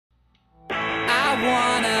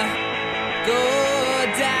wanna go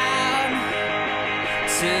down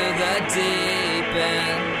to the deep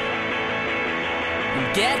end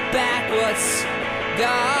and get back what's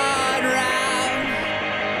gone round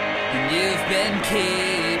and you've been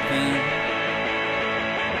keeping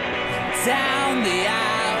down the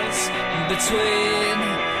aisles between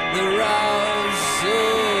the rows. Ooh,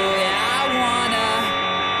 yeah, I wanna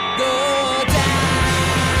go down.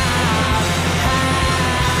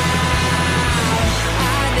 I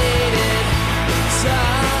needed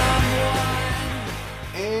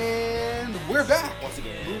someone. And we're back. Once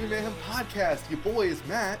again. Movie Mayhem Podcast. Your boy is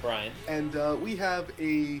Matt. Brian. And we have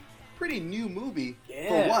a pretty new movie. Yeah.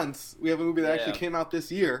 For once, we have a movie that Yeah. actually came out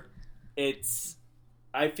this year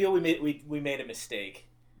I feel we made a mistake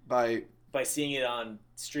by by seeing it on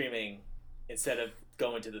streaming instead of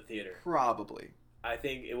going to the theater. probably. I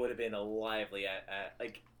think it would have been a lively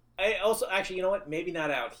I also actually, you know what? Maybe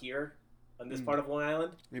not out here on this part of Long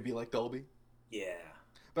Island. Maybe like Dolby. Yeah.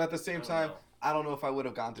 But at the same I don't time, know. I don't know if I would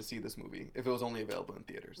have gone to see this movie if it was only available in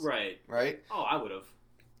theaters. Right. Right? Oh, I would have.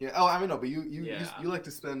 Yeah. Oh, I mean, no, but you Yeah. like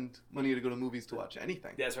to spend money to go to movies to watch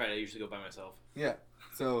anything. That's right. I usually go by myself. Yeah.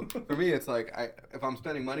 So for me, it's like if I'm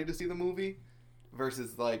spending money to see the movie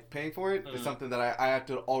versus like paying for it, it's something that I have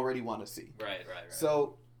to already want to see. Right.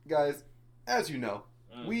 So, guys, as you know,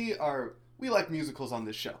 we like musicals on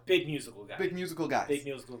this show. Big musical guy. Big musical guys. Big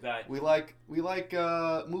musical guy. We like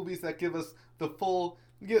movies that give us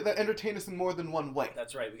that entertain us in more than one way.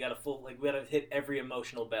 That's right. We got to hit every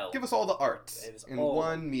emotional bell. Give us all the arts Give us in all.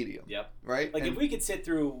 one medium. Yep. Right? Like And- if we could sit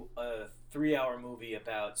through a 3-hour movie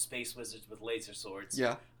about space wizards with laser swords,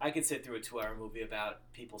 Yeah. I could sit through a 2-hour movie about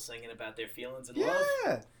people singing about their feelings and love.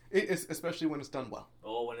 Yeah. It's, especially when it's done well.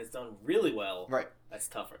 Oh, when it's done really well, Right. that's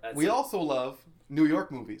tougher. We also love New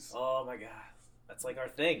York movies. Oh my god, that's like our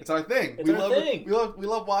thing. It's our thing. It's our thing. We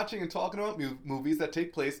love watching and talking about movies that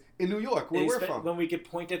take place in New York, where And we're espe- from. When we could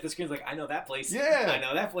point at the screens like, I know that place. Yeah. I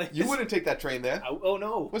know that place. You wouldn't take that train there. Oh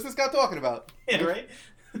no. What's this guy talking about? Yeah, right.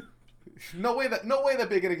 No way that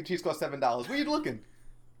big egg and cheese cost $7. Where you looking?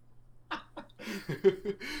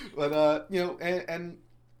 But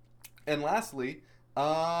and lastly,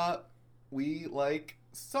 we like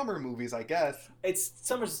summer movies, I guess. It's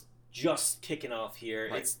summer's just kicking off here.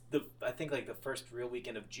 Right. It's I think the first real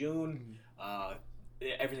weekend of June.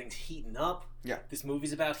 Everything's heating up. Yeah. This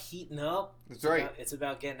movie's about heating up. That's right. It's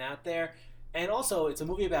about getting out there. And also, it's a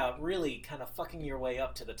movie about really kind of fucking your way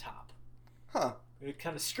up to the top. Huh. You're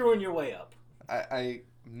kind of screwing your way up. I'm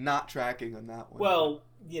not tracking on that one. Well,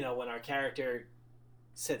 when our character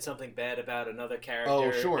said something bad about another character,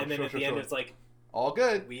 Oh, sure, and then sure, at sure, the end sure. it's like, all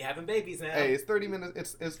good. we having babies now. Hey, it's 30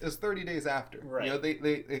 minutes. It's 30 days after. Right. You know,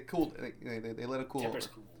 they cooled. They let it cool Temper's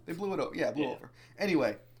over. cool. They blew it over. Yeah, blew Yeah. over.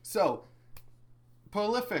 Anyway, so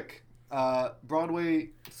prolific Broadway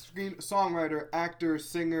songwriter, actor,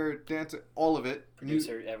 singer, dancer, all of it.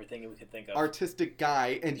 Producer, everything we could think of. Artistic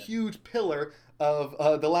guy and huge pillar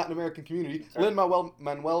of the Latin American community, That's right.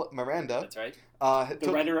 Lin-Manuel Miranda. That's right. The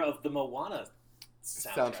The writer of the Moana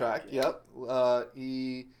soundtrack. Yep.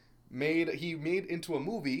 He made into a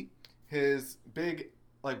movie his big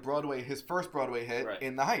his first Broadway hit, Right.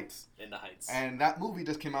 In the Heights. In the Heights. And that movie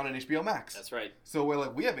just came out on HBO Max. That's right. So we're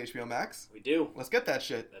like, we have HBO Max. We do. Let's get that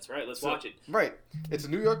shit. That's right. Let's watch it. Right. It's a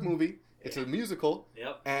New York movie. It's a musical.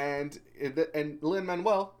 Yep. And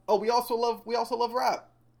Lin-Manuel. Oh, we also love rap.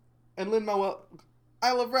 And Lin-Manuel.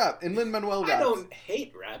 I love rap. And Lin-Manuel raps. I don't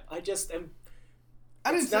hate rap. I just am.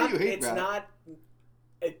 I didn't say you hate it's rap.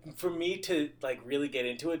 It's not. For me to really get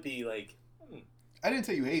into it, be like, I didn't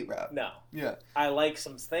say you hate rap. no. Yeah. I like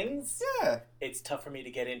some things. Yeah. It's tough for me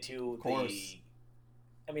to get into Of course.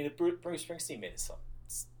 I mean, if Bruce Springsteen made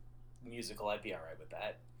a musical, I'd be all right with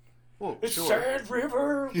that. Well, It's sure. sad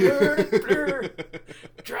river, blur, blur,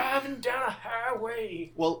 driving down a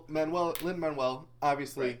highway. Well, Lin-Manuel,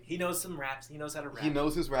 obviously, Right. He knows some raps. He knows how to rap. he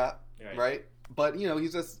knows his rap, Right. right? But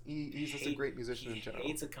he's just a great musician in general. He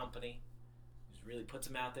hates a company. Just really puts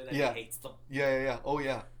them out there that Yeah. he hates them. Yeah. Oh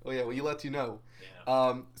yeah. Well, he lets you know.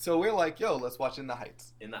 Yeah. So we're like, yo, let's watch In the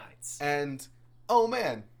Heights. In the Heights. And oh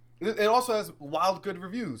man, it also has wild good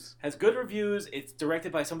reviews. Has good reviews. It's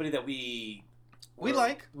directed by somebody that we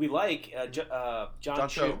like. We like. John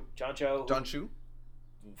Cho. John Cho. John Chu.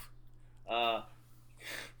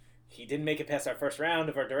 He didn't make it past our first round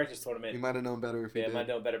of our directors tournament. You might have known better if he Yeah, did. might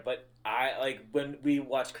know better. But I when we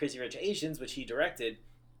watched Crazy Rich Asians, which he directed,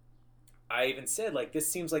 I even said this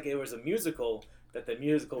seems like it was a musical. That the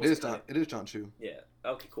musical It was is kinda- John. It is John Chu. Yeah.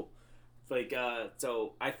 Okay. Cool.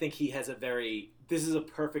 So I think he has this is a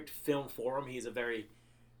perfect film for him.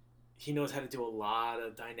 he knows how to do a lot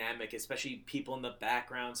of dynamic, especially people in the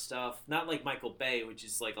background stuff. Not like Michael Bay, which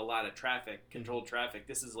is like a lot of traffic, controlled traffic.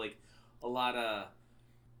 This is like a lot of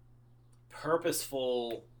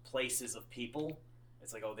purposeful places of people.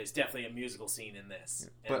 It's like, oh, there's definitely a musical scene in this.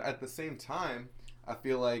 Yeah. But at the same time, I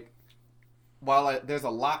feel like while there's a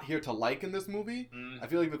lot here to like in this movie, I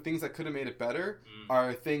feel like the things that could have made it better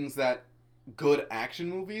are things that good action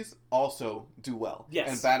movies also do well. Yes.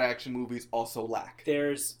 And bad action movies also lack.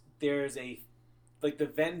 There's a, like, the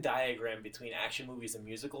Venn diagram between action movies and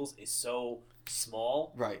musicals is so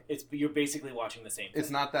small. Right. You're basically watching the same thing.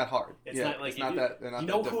 It's not that hard. It's not like, it's not that. They're not you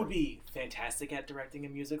know that who would different. be fantastic at directing a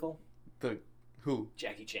musical? Who?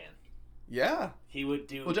 Jackie Chan. Yeah. He would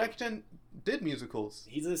do. Well, Jackie Chan did musicals.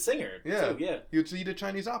 He's a singer. Yeah. Too, yeah. He did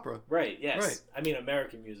Chinese opera. Right. Yes. Right. I mean,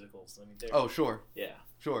 American musicals. I mean, Oh, sure. Yeah.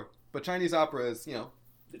 Sure. But Chinese opera is,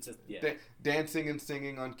 It's a dancing and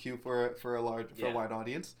singing on cue for a wide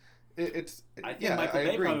audience. I think Michael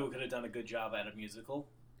Bay probably could have done a good job at a musical.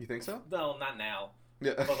 You think so? No, not now.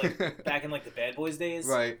 Yeah. But like back in like the Bad Boys days.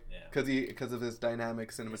 Right. Yeah. Because of his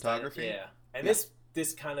dynamic cinematography. Yeah. And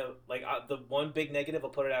this kind of like the one big negative, I'll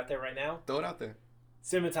put it out there right now. Throw it out there.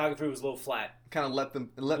 Cinematography was a little flat. Kind of let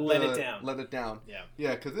it down. Let it down. Yeah.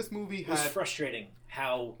 Yeah, because this movie It was frustrating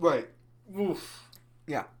how. Right. Oof.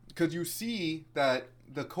 Yeah, because you see that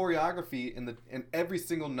the choreography in every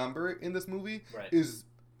single number in this movie is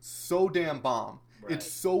so damn bomb. Right.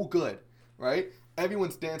 It's so good, right?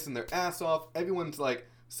 Everyone's dancing their ass off. Everyone's like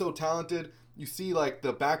so talented. You see like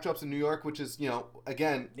the backdrops in New York, which is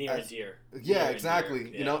again near and dear. Yeah,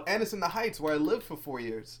 exactly. Yeah. And it's in the Heights where I lived for 4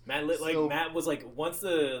 years. Matt was like once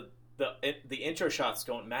the intro shots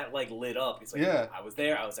going, Matt like lit up. He's like, I was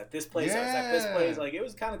there. I was at this place. I was at this place. Like it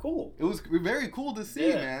was kind of cool. It was very cool to see,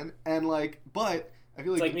 man. And like, but I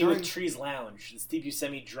feel it's like me with Trees Lounge, the Steve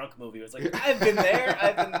Buscemi drunk movie. It was like, I've been there.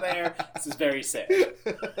 I've been there. This is very sad.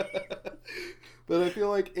 But I feel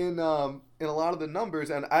like in a lot of the numbers,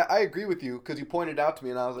 and I agree with you because you pointed out to me,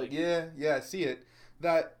 and I was like, yeah, I see it.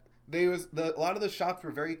 That a lot of the shots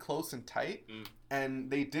were very close and tight, and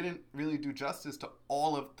they didn't really do justice to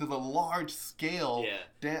the large scale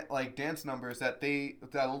dance numbers that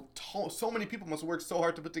so many people must work so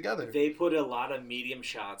hard to put together. They put a lot of medium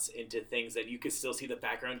shots into things that you could still see the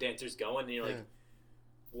background dancers going, and you're like,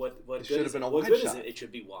 what good is it? What good is it? It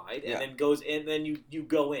should be wide, and then you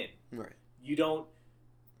go in. Right. You don't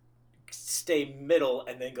stay middle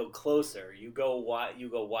and then go closer. You go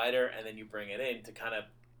wider, and then you bring it in to kind of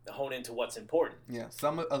hone into what's important. Yeah,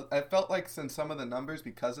 I felt like since some of the numbers,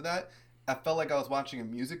 because of that, I felt like I was watching a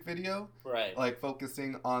music video. Right. Like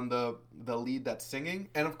focusing on the lead that's singing,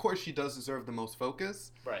 and of course she does deserve the most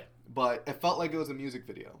focus. Right. But it felt like it was a music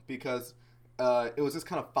video because it was just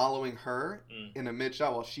kind of following her in a mid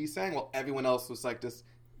shot while she sang, while everyone else was like just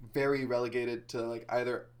very relegated to like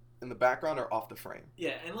either in the background or off the frame.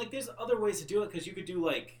 Yeah, and like there's other ways to do it because you could do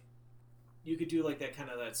like that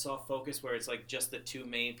kind of that soft focus where it's like just the two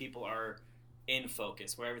main people are in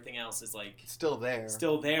focus, where everything else is like still there,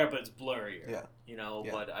 but it's blurrier. Yeah,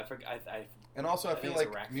 But I forgot. And also, I feel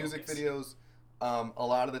like music videos, a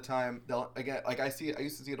lot of the time, I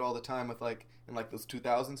used to see it all the time with like in like those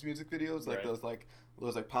 2000s music videos, like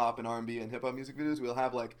those pop and R&B and hip hop music videos. We'll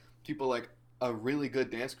have like people like a really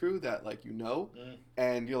good dance crew that like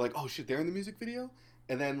and you're like, oh shit, they're in the music video.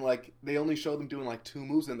 And then like they only show them doing like 2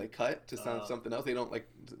 moves and they cut to something else. They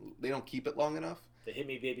don't keep it long enough. The Hit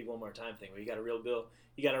Me Baby One More Time thing, where you got a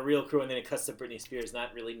real crew, and then it cuts to Britney Spears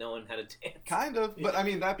not really knowing how to dance. Kind of, but I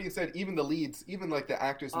mean, that being said, even the leads, even like the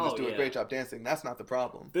actors in this do a great job dancing. That's not the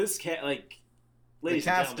problem. This ladies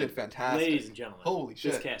the cast and gentlemen, did fantastic. Ladies and gentlemen, holy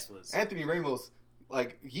shit! This cast was Anthony Ramos.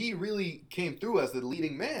 Like he really came through as the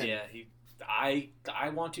leading man. Yeah, I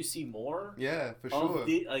want to see more. Yeah, for sure.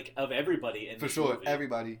 Of everybody in this movie.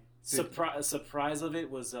 Everybody. Surprise of it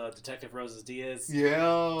was Detective Roses Diaz.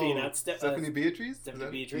 Yeah. Being out Stephanie Beatriz.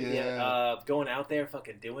 Going out there,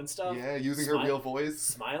 fucking doing stuff. Yeah, using her real voice,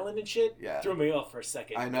 smiling and shit. Yeah, threw me off for a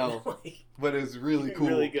second. I know, but it was really cool.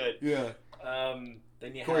 Really good. Yeah.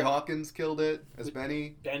 Then you Corey Hawkins killed it as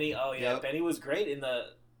Benny. Oh yeah, yep. Benny was great in the.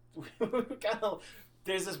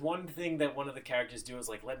 There's this one thing that one of the characters do is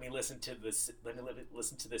like, let me listen to the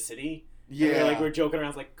city. Yeah. And we're joking around.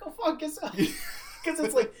 It's like, go fuck yourself. Because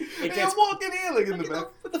it's like, I'm walking in like in the back.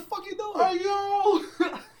 What the fuck you doing? Oh,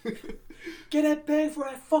 yo! Get at bed for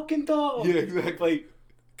that fucking dog. Yeah, exactly.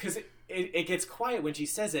 Because it gets quiet when she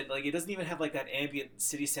says it. Like, it doesn't even have like that ambient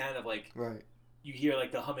city sound of like, right. You hear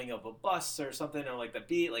like the humming of a bus or something, or like the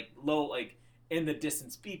beat, like low, like in the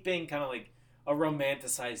distance beeping, kind of like a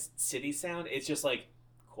romanticized city sound. It's just like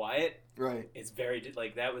quiet. Right. It's very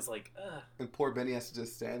like that was like. And poor Benny has to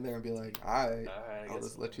just stand there and be like, all right, I'll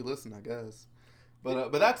just let you listen, I guess.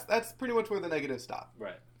 But that's pretty much where the negatives stop.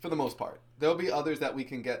 Right. For the most part, there'll be others that we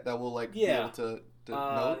can get that will like be able to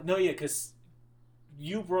note. No, yeah, because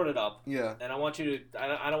you brought it up. Yeah. And I want you to.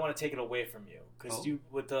 I don't want to take it away from you because you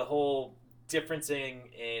with the whole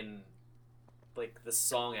differencing in like the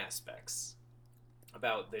song aspects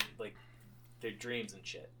about their dreams and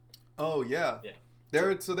shit. Oh yeah. Yeah. There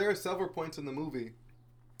are several points in the movie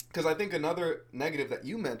because I think another negative that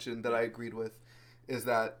you mentioned that I agreed with is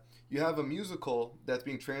that you have a musical that's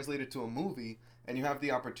being translated to a movie, and you have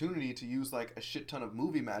the opportunity to use like a shit ton of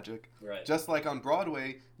movie magic. Right. Just like on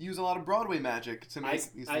Broadway, you use a lot of Broadway magic to make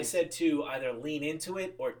these things. I said to either lean into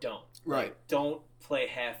it or don't. Right. Like, don't play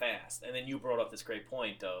half-assed. And then you brought up this great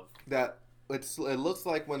point of that it looks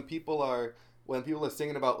like when people are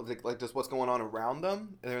singing about like just what's going on around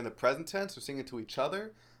them, and they're in the present tense or singing to each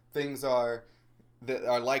other, things are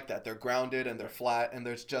like that. They're grounded and they're flat, and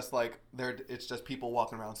there's just like it's just people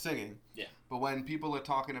walking around singing. Yeah. But when people are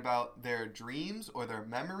talking about their dreams or their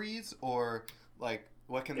memories or like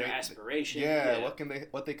their aspiration,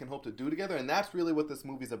 what they can hope to do together, and that's really what this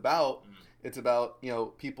movie's about. It's about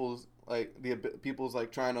people's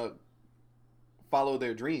like trying to follow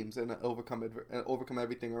their dreams and overcome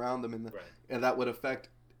everything around them, and that would affect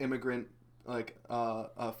immigrant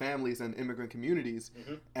families and immigrant communities,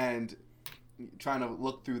 and trying to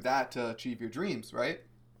look through that to achieve your dreams, right?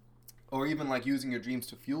 Or even like using your dreams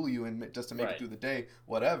to fuel you and just to make it through the day,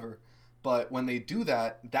 whatever. But when they do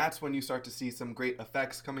that, that's when you start to see some great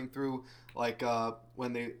effects coming through, like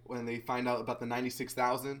when they find out about the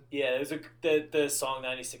 96,000. Yeah, there's the song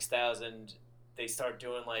 96,000. They start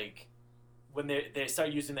doing like when they start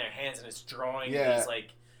using their hands and it's drawing these like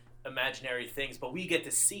imaginary things, but we get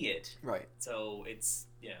to see it. Right. So it's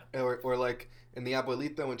Or like in the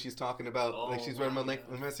Abuelita when she's talking about like she's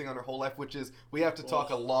reminiscing on her whole life, which is we have to talk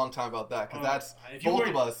a long time about that because that's both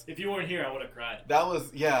of us. If you weren't here, I would have cried. That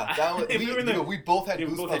was we both had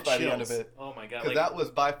goosebumps by the end of it. Oh my god! Because that was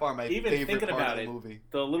by far my favorite part of the movie.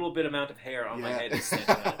 The little bit amount of hair on my head is standing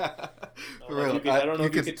out. For real, I don't know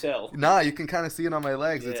if you could tell. Nah, you can kind of see it on my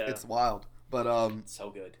legs. Yeah. It's wild. But so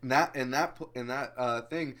good. That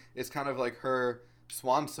thing is kind of like her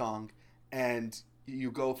swan song, and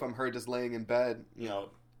you go from her just laying in bed,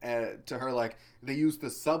 to her like they use the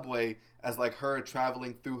subway as like her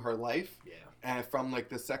traveling through her life, and from like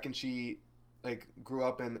the second she like grew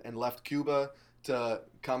up and left Cuba to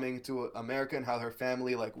coming to America and how her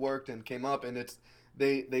family like worked and came up, and it's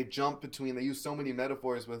they jump between, they use so many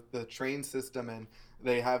metaphors with the train system, and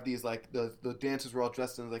they have these like the dancers were all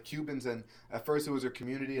dressed in like Cubans, and at first it was her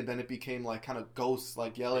community, and then it became like kind of ghosts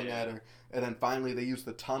like yelling at her, and then finally they used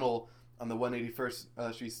the tunnel on the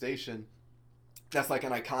 181st Street station. That's like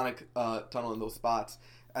an iconic tunnel in those spots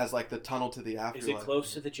as like the tunnel to the afterlife. Is it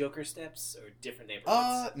close to the Joker steps or different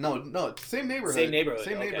neighborhoods? No, same neighborhood. Same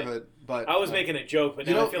neighborhood. But I was making a joke, but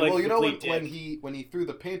now I feel like when he threw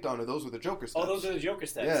the paint on her, those were the Joker steps. Oh, those are the Joker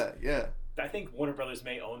steps. Yeah. I think Warner Brothers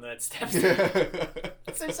may own that steps.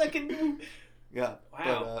 It's their second move. Yeah.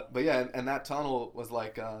 Wow. But yeah, and that tunnel was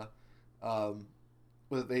like the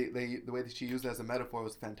way that she used it as a metaphor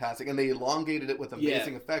was fantastic, and they elongated it with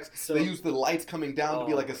amazing effects. So they used the lights coming down to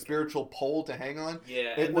be like a spiritual pole to hang on.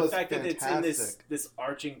 Yeah, it was the fact fantastic. That it's in this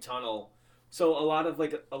arching tunnel. So a lot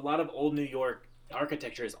of old New York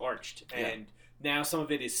architecture is arched, and now some of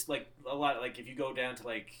it is like a lot. Like if you go down to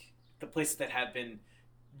like the places that have been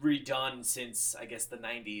redone since I guess the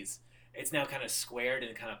 90s, it's now kind of squared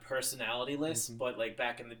and kind of personality-less. Mm-hmm. But like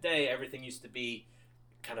back in the day, everything used to be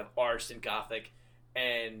kind of arched and gothic.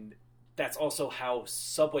 And that's also how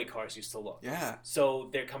subway cars used to look. Yeah. So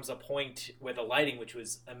there comes a point where the lighting, which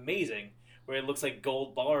was amazing, where it looks like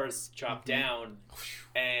gold bars drop down,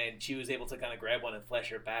 and she was able to kind of grab one and flash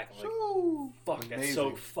her back. I'm like, fuck, that's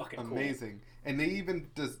so fucking cool. Amazing. And they even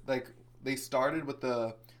they started with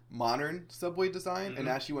the modern subway design, and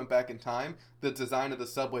as she went back in time, the design of the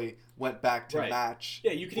subway went back to match.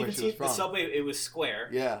 Yeah, you can even see the subway. It was square.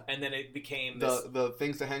 Yeah, and then it became the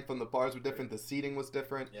things that hang from the bars were different. The seating was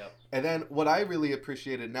different. Yeah, and then what I really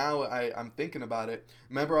appreciated now, I'm thinking about it.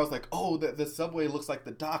 Remember, I was like, oh, the subway looks like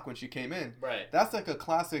the dock when she came in. Right. That's like a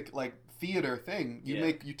classic like theater thing.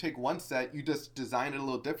 You take one set, you just design it a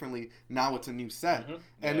little differently. Now it's a new set,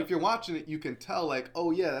 and if you're watching it, you can tell like,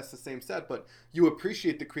 oh yeah, that's the same set, but you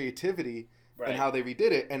appreciate the creativity and how they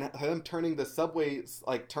redid it, and them turning the subway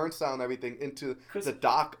like turnstile and everything into the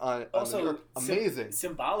dock on New York. Amazing.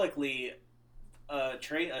 Symbolically,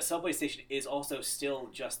 a subway station is also still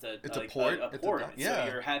just a port. A port. Yeah.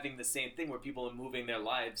 So you're having the same thing where people are moving their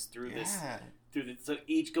lives through this. So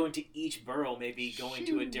each going to each borough, maybe going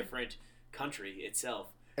to a different country itself.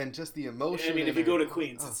 And just the emotion. I mean, if you go to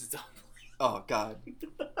Queens, it's its own place. Oh God,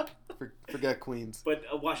 forget Queens. But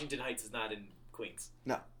Washington Heights is not in Queens.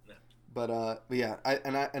 No. But yeah,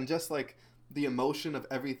 and just like the emotion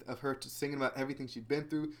of her singing about everything she'd been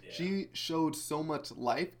through, she showed so much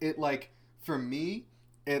life. It like for me,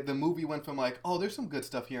 the movie went from like, oh, there's some good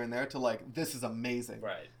stuff here and there to like, this is amazing.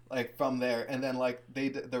 Right. Like from there, and then like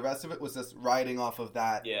the rest of it was just riding off of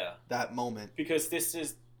that. Yeah. That moment. Because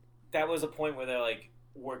that was a point where they're like,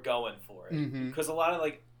 we're going for it. Because a lot of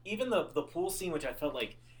like even the pool scene, which I felt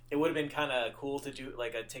like it would have been kind of cool to do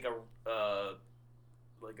like take a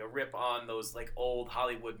rip on those like old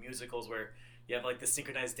Hollywood musicals where you have like the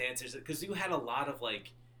synchronized dancers, because you had a lot of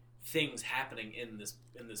like things happening in this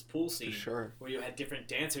pool scene. For sure. Where you had different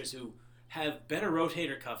dancers who have better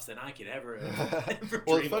rotator cuffs than I could ever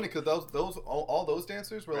well, it's funny because all those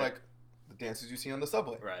dancers were like the dancers you see on the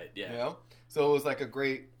subway. Right. Yeah. You know, so it was like a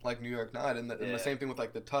great like New York nod, and the same thing with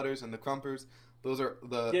like the Tutters and the Crumpers. Those are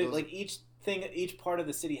like each part of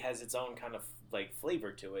the city has its own kind of like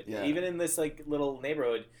flavor to it. Yeah. Even in this like little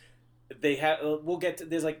neighborhood, they have. We'll get to.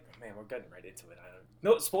 There's like, man, we're getting right into it.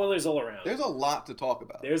 No spoilers all around. There's a lot to talk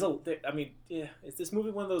about. I mean, yeah. Is this movie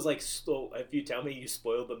one of those like? If you tell me you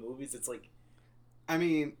spoiled the movies, it's like. I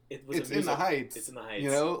mean, it's in the Heights. It's in the Heights. You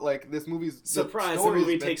know, like this movie's surprise. The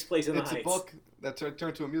movie takes place in the Heights. It's a book that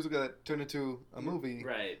turned to a musical that turned into a movie.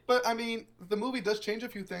 Right. But I mean, the movie does change a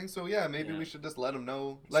few things, so yeah, maybe we should just let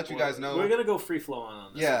you guys know. We're gonna go free flow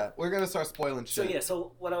on this. Yeah, we're gonna start spoiling shit.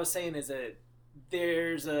 So what I was saying is that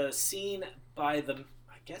there's a scene I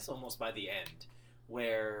guess almost by the end,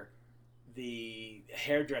 where the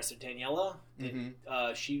hairdresser Daniela,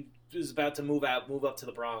 she was about to move up to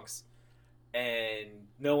the Bronx, and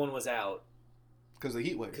no one was out because the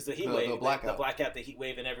heat wave. The blackout, the heat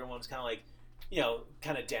wave, and everyone's kind of like,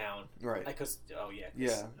 kind of down. Right. Because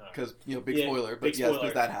because big spoiler, but yes,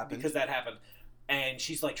 because that happened. Because that happened, and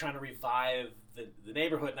she's like trying to revive the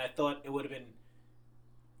neighborhood, and I thought it would have been,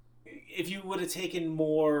 if you would have taken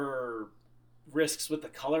more risks with the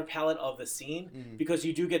color palette of the scene, because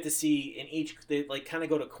you do get to see in each, they like kind of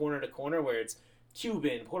go to corner where it's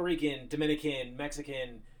Cuban, Puerto Rican, Dominican,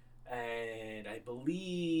 Mexican, and I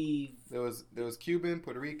believe there was Cuban,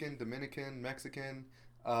 Puerto Rican, Dominican, Mexican.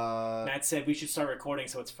 Matt said we should start recording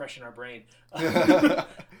so it's fresh in our brain.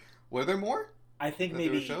 Were there more? I think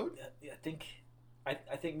maybe. I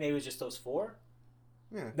think maybe it was just those four.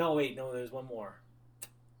 Yeah. No, wait, no, there's one more.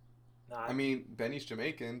 I mean, Benny's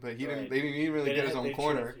Jamaican, but he didn't. They didn't even really get his own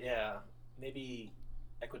corner. Yeah, maybe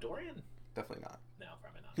Ecuadorian. Definitely not. No,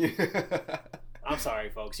 probably not. I'm sorry,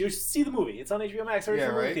 folks. You see the movie. It's on HBO Max or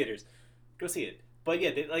from movie theaters. Go see it. But yeah,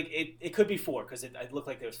 it could be four because it looked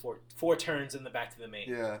like there was four turns in the back to the main.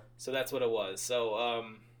 Yeah. So that's what it was. So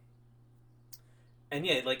and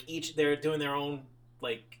yeah, like they're doing their own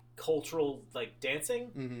like cultural like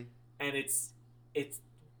dancing, and it's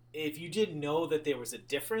if you didn't know that there was a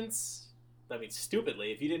difference, I mean,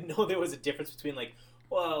 stupidly, if you didn't know there was a difference between like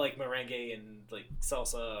merengue and like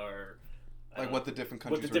salsa or what the different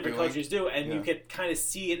countries do, and you could kind of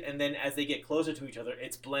see it, and then as they get closer to each other,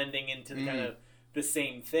 it's blending into the kind of the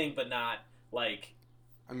same thing, but not like.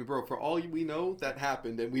 I mean, bro, for all we know, that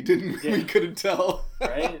happened, and we couldn't tell,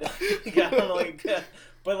 right?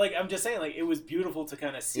 But like, I'm just saying, like, it was beautiful to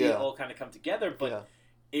kind of see it all kind of come together, but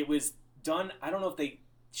it was done. I don't know if they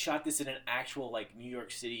shot this in an actual like New York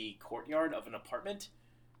City courtyard of an apartment,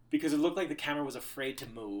 because it looked like the camera was afraid to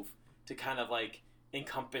move to kind of like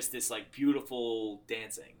encompass this like beautiful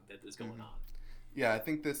dancing that was going on. Yeah, I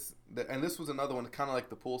think this was another one, kind of like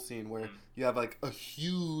the pool scene where you have like a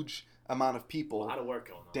huge amount of people, a lot of work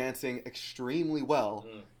going on, dancing extremely well,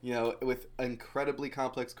 with incredibly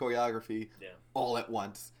complex choreography, all at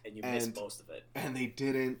once, and you missed most of it, and they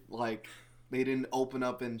didn't open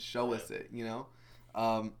up and show us it,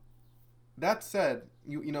 That said,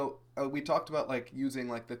 we talked about like using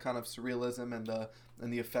like the kind of surrealism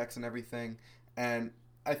and the effects and everything, and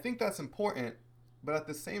I think that's important. But at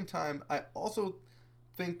the same time, I also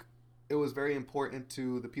think it was very important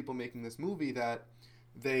to the people making this movie that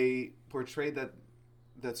they portrayed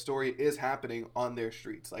that story is happening on their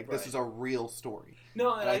streets. Like this is a real story.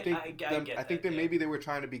 No, and I think that maybe they were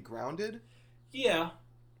trying to be grounded. Yeah,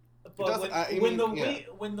 but when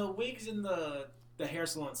the wigs in the hair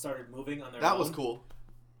salon started moving on their own, that was cool.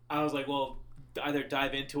 I was like, well, either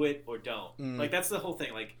dive into it or don't. Like that's the whole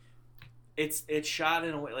thing. Like it's shot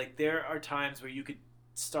in a way, like there are times where you could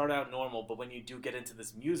start out normal, but when you do get into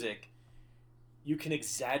this music, you can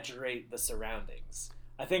exaggerate the surroundings.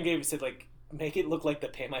 I think they said like make it look like the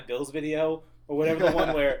Pay My Bills video or whatever, the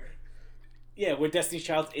one where Destiny's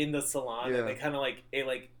Child's in the salon and they kind of like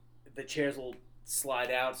the chairs will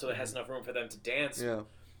slide out so it has enough room for them to dance. Yeah.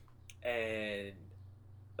 And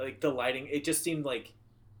like the lighting, it just seemed like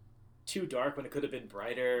too dark when it could have been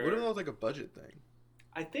brighter. What if that was like a budget thing?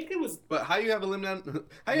 I think it was. But how you have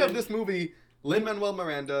have this movie, Lin-Manuel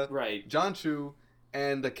Miranda, right? John Chu,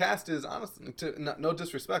 and the cast is honestly, no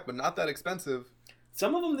disrespect, but not that expensive.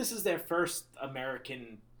 Some of them, this is their first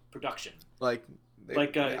American production.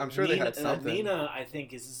 I'm sure they had something. Nina, I think,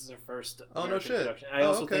 this is her first American no shit. production. I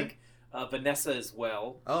also think Vanessa as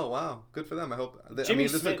well. Oh, wow. Good for them. I hope. This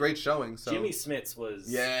is a great showing. So. Jimmy Smits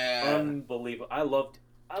was unbelievable. I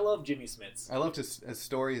love Jimmy Smits. I loved his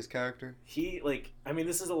story, his character.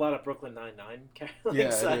 This is a lot of Brooklyn Nine-Nine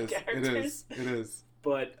It characters. is.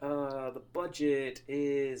 But the budget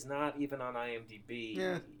is not even on IMDb.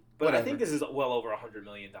 Yeah, but whatever. I think this is well over $100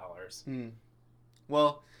 million.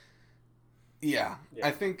 Well, yeah.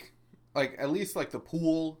 I think at least the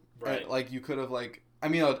pool, right? You could have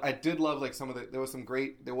I did love some of there was some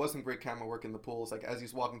great camera work in the pools. As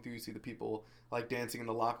he's walking through, you see the people dancing in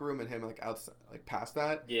the locker room and him outside past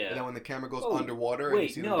that. Yeah. And then when the camera goes underwater and you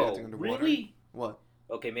see them dancing underwater. Really? What?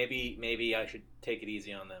 Okay, maybe I should take it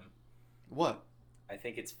easy on them. What? I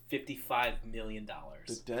think it's $55 million.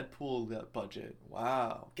 The Deadpool budget.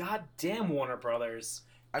 Wow. God damn, Warner Brothers.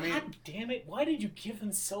 God damn it! Why did you give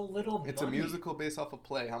them so little money? It's a musical based off a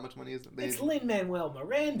play. How much money is it? It's Lin-Manuel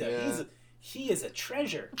Miranda. Yeah. He is a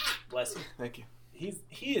treasure. Bless you. Thank you.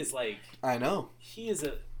 He is I know. He is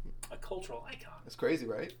a cultural icon. It's crazy,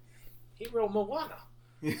 right? He wrote Moana.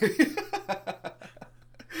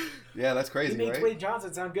 Yeah, that's crazy, right? He made right? Dwayne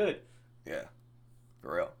Johnson sound good. Yeah,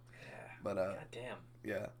 for real. Yeah. But God damn.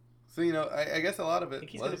 Yeah. So I guess a lot of it. I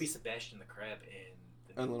think he's going to be Sebastian the Crab in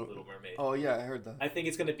the Little Mermaid. Oh yeah, I heard that. I think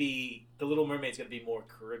it's going to be the Little Mermaid's going to be more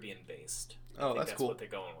Caribbean based. Oh, that's cool. What they're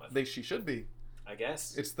going with. She should be. I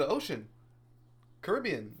guess. It's the ocean.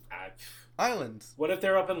 Caribbean. Islands. What if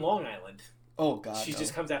they're up in Long Island? Oh, God. She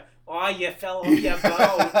just comes out, oh, you fell off your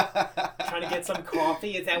boat. Trying to get some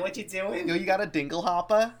coffee? Is that what you're doing? You got a dingle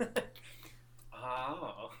hopper?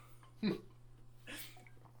 Oh.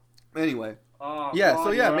 Anyway. Oh, yeah, God,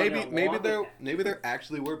 so yeah, maybe there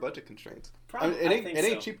actually were budget constraints. It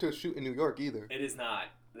ain't cheap to shoot in New York either. It is not.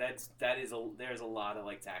 There's a lot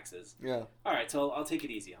of taxes. Yeah. All right, so I'll take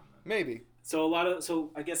it easy on them. Maybe. So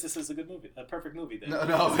I guess this is a good movie, a perfect movie then.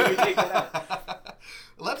 No. So we take that out.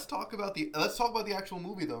 Let's talk about the actual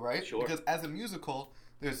movie though, right? Sure. Because as a musical,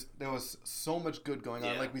 there was so much good going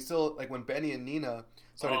on. Yeah. We still when Benny and Nina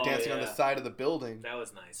started dancing on the side of the building. That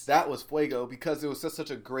was nice. That was fuego because it was just such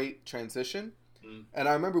a great transition. And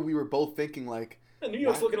I remember we were both thinking New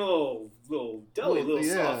York's looking a little deli, a little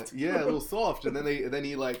soft. Yeah, a little soft. And then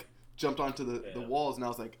he jumped onto the walls, and I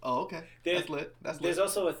was like, oh, okay, that's lit. There's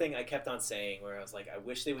also a thing I kept on saying where I was like, I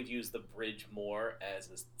wish they would use the bridge more as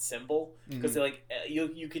a symbol because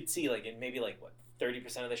you could see in maybe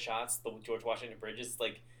 30% of the shots the George Washington Bridge is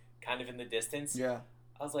kind of in the distance. Yeah.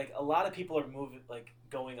 I was like, a lot of people are moving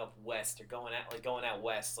going up west or going out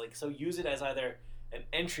west. So use it as either an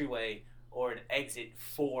entryway or an exit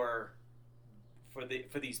for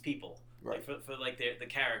these people. Right. For the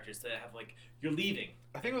characters that have you're leaving.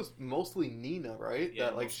 I think it was mostly Nina, right?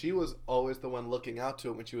 Yeah, that she was always the one looking out to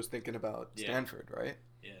it when she was thinking about Stanford, right?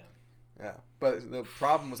 Yeah. Yeah. But the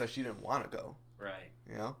problem was that she didn't want to go. Right.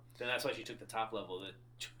 You know? Then that's why she took the top level of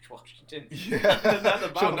George Washington.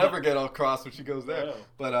 Yeah. She'll never get all cross when she goes there. No.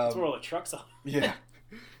 But that's where all the trucks are. Yeah.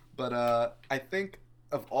 But I think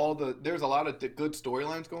of there's a lot of good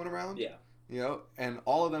storylines going around. Yeah. You know, and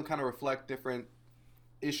all of them kind of reflect different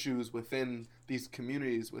issues within these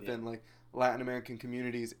communities, within Latin American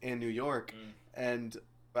communities in New York. And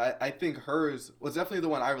I think hers was definitely the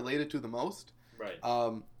one I related to the most. Right.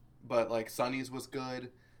 But Sunny's was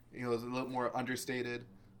good. It was a little more understated.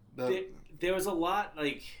 There was a lot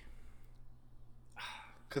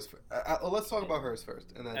Because let's talk about hers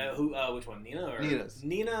first, and then which one, Nina? Or? Nina's.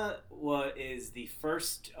 Nina is the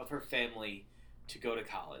first of her family to go to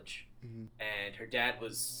college, and her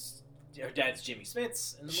dad's Jimmy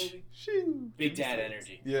Smits in the movie. Big dad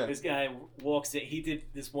energy. Yeah. This guy walks in. He did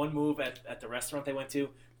this one move at the restaurant they went to.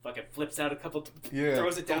 Fucking flips out a couple.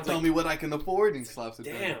 Throws it down. Don't tell me what I can afford. And he slaps it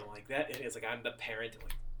down. Damn, that. It's I'm the parent.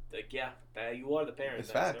 Yeah, you are the parent.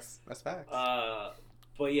 It's facts. That's facts.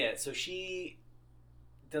 But yeah, so she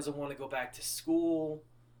doesn't want to go back to school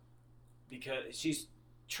because she's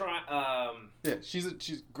Yeah,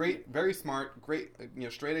 she's great, very smart, great,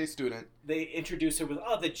 straight A student. They introduce her with,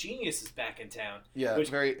 the genius is back in town. Yeah, which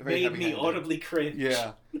very, very made me audibly cringe.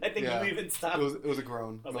 Yeah, I think you even stopped. It was a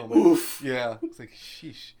groan. I was moment. like, oof. Yeah, it's like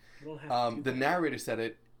sheesh. The narrator said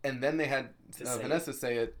it, and then they had Vanessa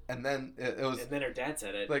say it, and then it was. And then her dad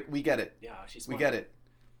said it. Like, we get it. Yeah, she's smart. We get it.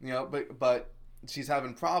 But she's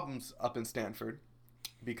having problems up in Stanford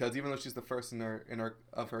because even though she's the first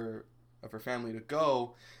of her family to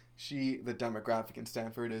go, the demographic in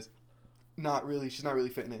Stanford is she's not really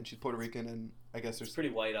fitting in. She's Puerto Rican, and I guess there's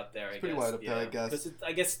pretty white up there. Pretty white up there, I guess. Because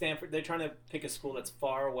I guess Stanford, they're trying to pick a school that's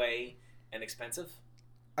far away and expensive.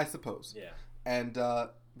 I suppose. Yeah. And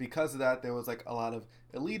because of that, there was like a lot of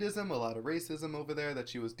elitism, a lot of racism over there that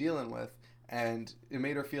she was dealing with, and it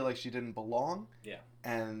made her feel like she didn't belong. Yeah.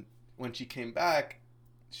 And when she came back,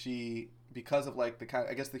 because of like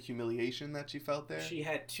the humiliation that she felt there. She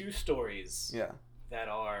had two stories. Yeah. That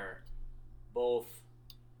are both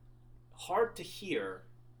hard to hear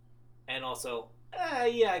and also,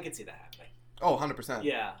 I could see that happening. Oh, 100%.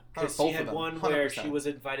 Yeah, because she had one where she was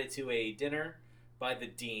invited to a dinner by the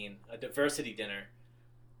dean, a diversity dinner,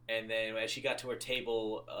 and then as she got to her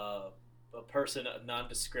table, a person, a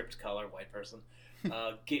nondescript color, white person,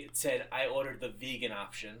 said, "I ordered the vegan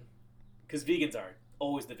option," because vegans are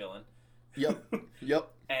always the villain. Yep.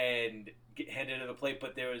 And handed her the plate,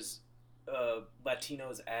 but there was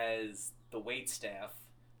Latinos as the wait staff,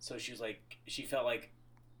 so she felt like,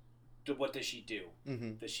 what does she do?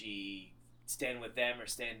 Mm-hmm. Does she stand with them or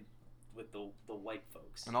stand with the white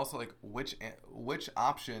folks? And also, like, which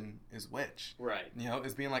option is which? Right.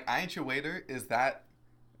 Is being like, I ain't your waiter. Is that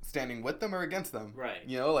standing with them or against them? Right.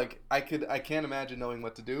 Like I can't imagine knowing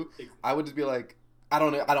what to do. I would just be like, I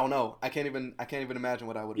don't know. I can't even imagine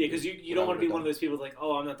what I would. Yeah, because you don't want to be one of those people like,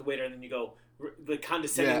 oh, I'm not the waiter, and then you go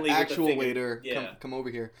condescendingly. Yeah, actual with the waiter, come over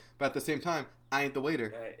here. But at the same time, I ain't the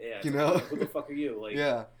waiter. Yeah, like, who the fuck are you? Like,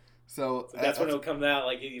 yeah. So that's when it'll come out.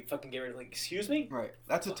 Like, you fucking get rid of, like, excuse me. Right.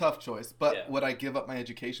 That's a tough choice. But would I give up my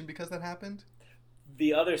education because that happened?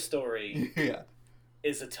 The other story. Yeah.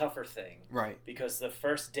 Is a tougher thing. Right. Because the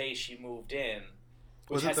first day she moved in.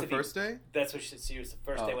 Was it the first day? That's what she was the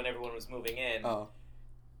first day when everyone was moving in. Oh.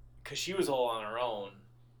 Because she was all on her own,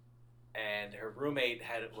 and her roommate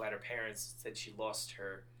who had her parents said she lost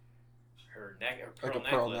her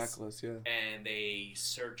pearl necklace. Yeah. And they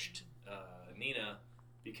searched Nina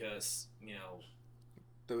because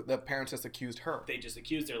the parents just accused her. They just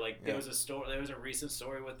accused her. Like there was a recent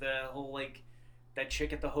story with the whole that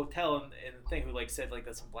chick at the hotel and the thing who said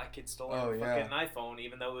that some black kid stole her fucking iPhone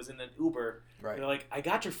even though it was in an Uber. Right. They're like, I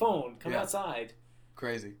got your phone. Come outside.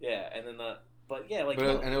 Crazy. Yeah, and then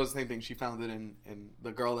and it was the same thing. She found it in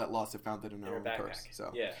the girl that lost it found it in her own purse. So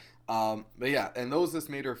yeah. But yeah, and those just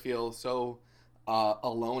made her feel so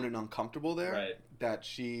alone and uncomfortable there that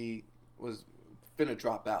she was finna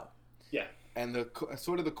drop out. Yeah. And the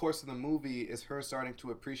course of the movie is her starting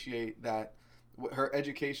to appreciate that her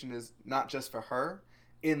education is not just for her,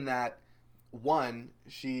 in that one,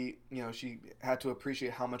 she had to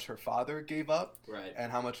appreciate how much her father gave up, and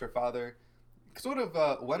how much her father sort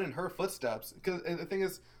of went in her footsteps. Because the thing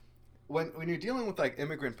is, when you're dealing with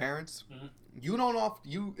immigrant parents,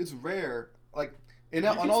 it's rare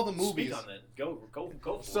on all the movies. On it. Go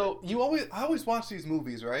for so it. I always watch these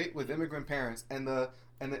movies with immigrant parents, and the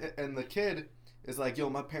kid is like, yo,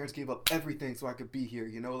 my parents gave up everything so I could be here,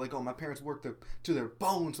 my parents worked to their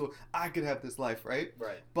bones so I could have this life, right?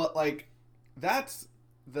 Right. But that's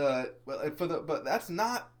but that's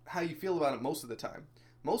not how you feel about it most of the time.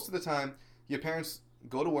 Most of the time, your parents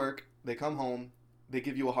go to work, they come home, they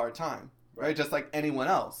give you a hard time, right? Just like anyone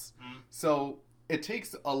else. Mm-hmm. So it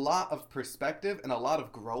takes a lot of perspective and a lot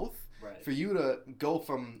of growth for you to go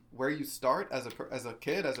from where you start as a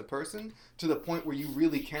kid, as a person, to the point where you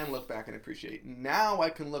really can look back and appreciate. Now I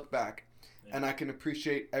can look back and I can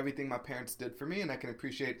appreciate everything my parents did for me, and I can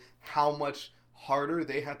appreciate how much harder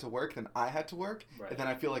they had to work than I had to work, and then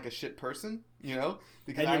I feel like a shit person, because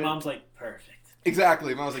and your mom's like, perfect.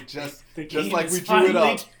 Exactly. Mom was like, just like we drew it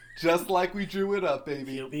up. Just like we drew it up,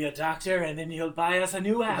 baby. You'll be a doctor, and then you'll buy us a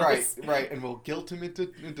new house. Right, and we'll guilt him into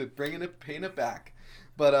paying it back.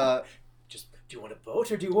 But just, do you want a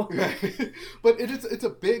boat or do you want? But it's a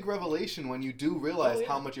big revelation when you do realize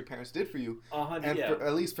how much your parents did for you.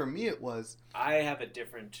 At least for me, it was. I have a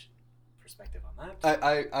different perspective on that.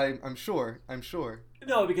 I'm sure.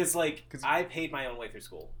 No, because I paid my own way through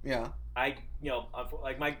school. Yeah. I'm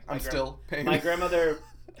still paying. My grandmother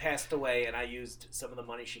passed away, and I used some of the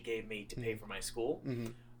money she gave me to pay for my school. Mm-hmm.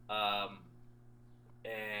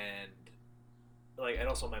 And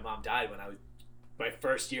also my mom died when I was my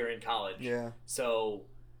first year in college. Yeah. So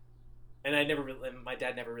And my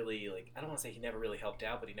dad never really, like, I don't want to say he never really helped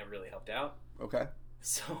out, but he never really helped out. Okay.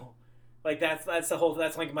 So, like, that's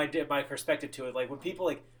like my perspective to it. Like,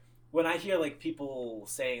 when I hear, like, people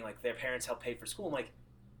saying, like, their parents help pay for school, I'm like,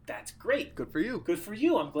 that's great. Good for you. Good for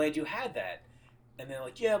you. I'm glad you had that. And they're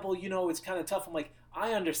like, yeah, well, it's kind of tough. I'm like,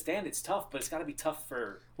 I understand it's tough, but it's got to be tough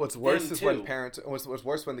for What's worse is when parents... What's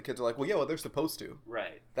worse when the kids are like, well, yeah, well, they're supposed to.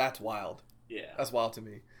 Right. That's wild. Yeah. That's wild to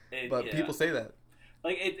me. But people say that.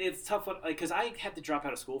 Like, it's tough, because I had to drop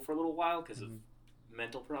out of school for a little while because of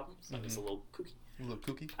mental problems. I was a little kooky. A little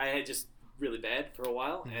kooky? I had just really bad for a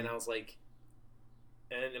while, and I was like...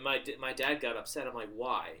 And my dad got upset. I'm like,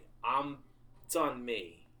 why? It's on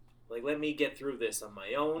me. Like, let me get through this on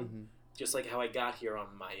my own, just like how I got here on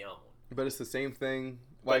my own. But it's the same thing.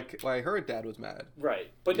 Why her dad was mad.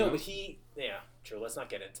 Right. But no, but he... Yeah, true. Let's not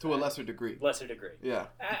get into to that. a lesser degree. Lesser degree. Yeah.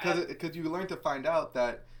 Because you learn to find out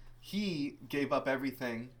that he gave up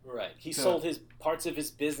everything. Right. He sold his parts of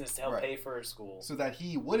his business to help pay for her school. So that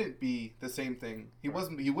he wouldn't be the same thing. He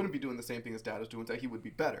wouldn't be doing the same thing his dad was doing, so that he would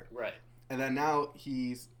be better. Right. And then now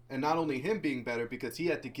and not only him being better because he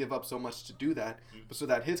had to give up so much to do that, but so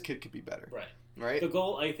that his kid could be better. Right. Right?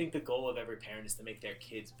 I think the goal of every parent is to make their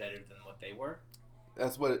kids better than what they were.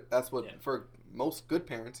 That's what for most good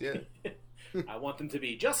parents, yeah. I want them to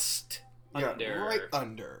be just under. Right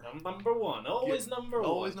under. Number one. Always number one.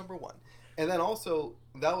 Always number one. And then also,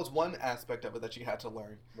 that was one aspect of it that she had to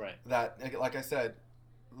learn. Right. That, like I said,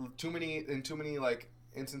 too many like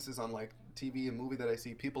instances on like TV and movie that I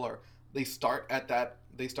see, they start at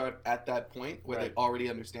that point where they already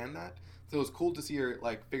understand that. So it was cool to see her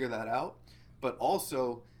like figure that out. But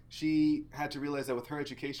also, she had to realize that with her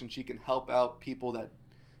education, she can help out people that,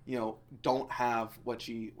 don't have what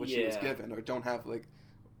she was given, or don't have like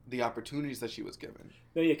the opportunities that she was given.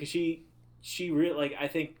 No, yeah, because she really, like, I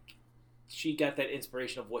think she got that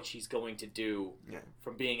inspiration of what she's going to do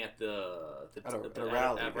from being at the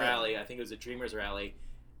rally. I think it was a Dreamers rally,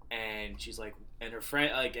 and she's like, and her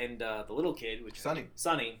friend, like, and the little kid, which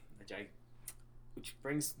Sonny, which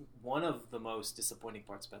brings one of the most disappointing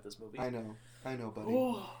parts about this movie. I know, buddy.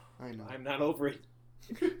 Oh, I know. I'm not over it.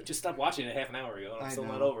 Just stopped watching it half an hour ago, and I'm still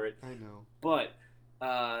not over it. I know. But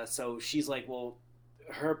so she's like, well,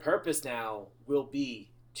 her purpose now will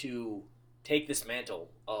be to take this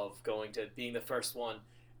mantle of going to being the first one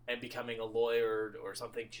and becoming a lawyer or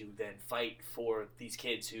something to then fight for these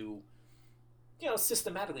kids who,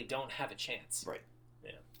 systematically don't have a chance. Right.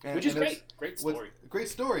 Yeah. Which is great. Great story. Great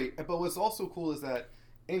story. But what's also cool is that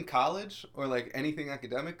in college or like anything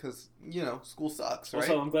academic, because school sucks, right?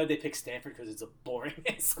 Also, I'm glad they picked Stanford because it's a boring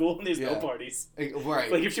school and there's no parties.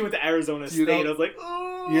 Right. Like if she went to Arizona State, I was like,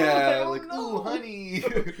 oh, yeah, like ooh, honey.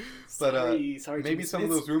 But sorry, maybe some of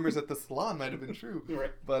those rumors at the salon might have been true.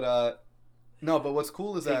 Right. But no, but what's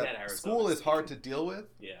cool is that school is hard to deal with.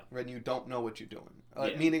 Yeah. When you don't know what you're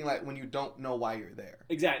doing. Meaning like when you don't know why you're there.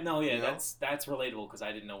 Exactly. No, yeah, that's relatable because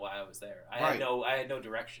I didn't know why I was there. I had no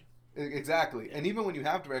direction. Exactly. And even when you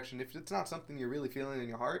have direction, if it's not something you're really feeling in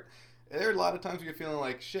your heart, there are a lot of times where you're feeling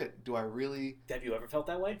like, shit, do I really... Have you ever felt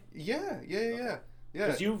that way? Yeah.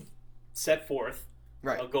 Because you've set forth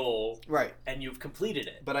a goal, and you've completed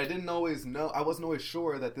it. But I didn't always know, I wasn't always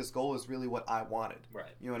sure that this goal is really what I wanted. Right.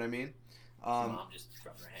 You know what I mean? Mom just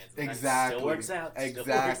rubbing her hands. Exactly. Still works out.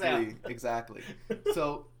 Exactly.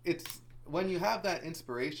 So it's... When you have that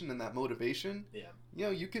inspiration and that motivation,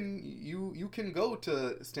 you can go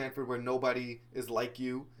to Stanford where nobody is like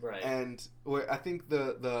you, right? And where I think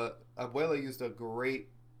the abuela used a great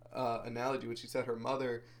analogy when she said her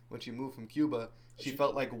mother, when she moved from Cuba, she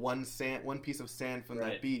felt like one piece of sand from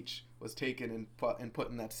that beach was taken and put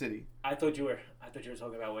in that city. I thought you were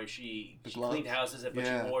talking about where she cleaned houses and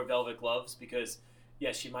she wore velvet gloves because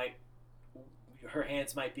her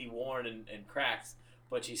hands might be worn and cracked,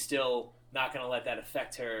 but she's still not going to let that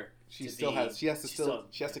affect her. She has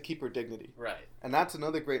to keep her dignity. Right. And that's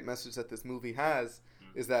another great message that this movie has,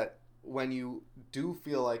 is that when you do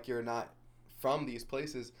feel like you're not from these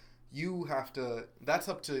places, you have to. That's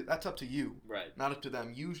up to you. Right. Not up to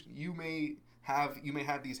them. You may have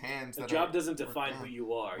these hands. The job doesn't define who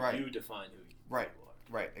you are. Right. You define who you are.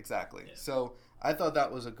 Right. Exactly. Yeah. So I thought that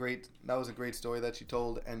was a great story that she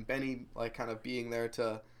told, and Benny like kind of being there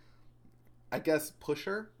to, I guess, push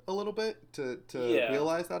her a little bit to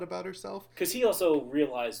realize that about herself. Because he also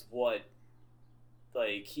realized what,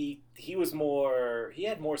 like, he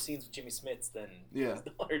had more scenes with Jimmy Smits than his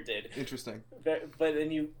daughter did. Interesting. But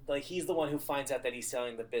then he's the one who finds out that he's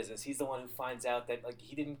selling the business. He's the one who finds out that, like,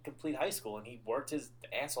 he didn't complete high school and he worked his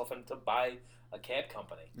ass off to buy a cab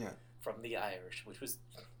company from the Irish, which was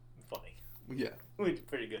funny. Yeah.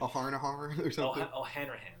 Pretty good. O'Hanrahan or something.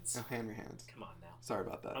 O'Hanrahans. O'Hanrahans. Come on now. Sorry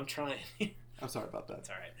about that. I'm trying. I'm sorry about that. It's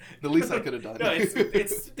all right. The least I could have done. No,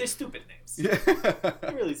 they're stupid names. Yeah.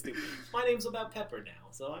 They're really stupid. My name's about Pepper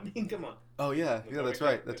now, so I mean, come on. Oh yeah, yeah, that's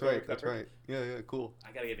right. That's right. That's Pepper. right. Yeah, yeah, cool.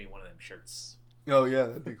 I gotta get me one of them shirts. Oh yeah,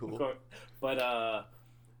 that'd be cool. But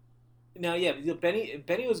no, yeah,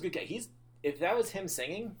 Benny was a good guy. If that was him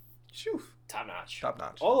singing, Shoo. top notch. Top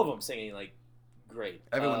notch. All of them singing like great.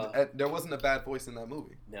 Everyone, there wasn't a bad voice in that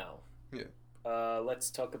movie. No. Yeah.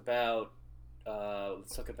 Let's talk about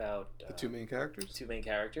the two main characters.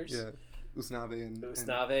 Yeah. Usnavi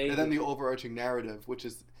and then the overarching narrative, which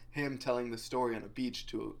is him telling the story on a beach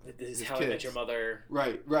to his How kids. I Met Your Mother.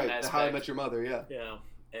 Right. Aspect. How I Met Your Mother. Yeah. Yeah,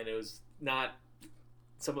 and it was not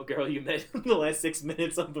some girl you met in the last 6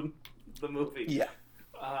 minutes of the movie. Yeah.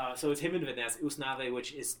 So it's him and Vanessa Usnavi,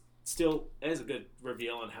 which is still a good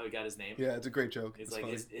reveal on how he got his name. Yeah, it's a great joke. It's like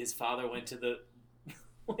his father went to the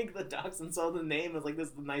the docks and saw the name. It was like, this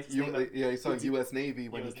is the nicest name. Yeah, he saw U.S. Navy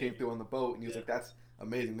when he came through on the boat, and he was like, "That's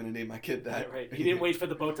amazing. I'm gonna name my kid that." Yeah, right. He didn't wait for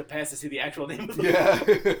the boat to pass to see the actual name of the boat.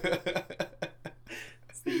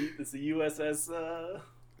 It's the USS.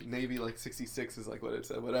 Navy 66 is like what it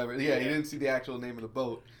said. Whatever. Yeah, he didn't see the actual name of the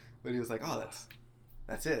boat, but he was like, "Oh,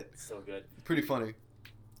 that's it." So good. Pretty funny.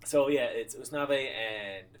 So yeah, it's Usnavi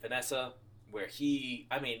and Vanessa, where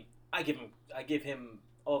I give him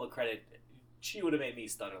all the credit. She would have made me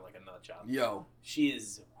stutter like a nut job. Yo.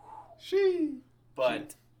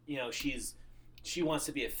 But she wants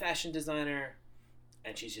to be a fashion designer,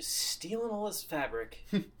 and she's just stealing all this fabric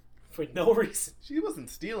for no reason. She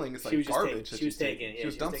wasn't stealing. It's like garbage. She was taking. She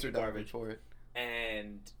was dumpster diving for it.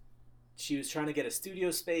 And she was trying to get a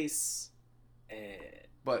studio space.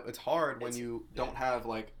 But it's hard when you don't have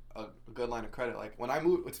like a good line of credit. Like when I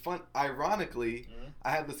moved, it's fun. Ironically,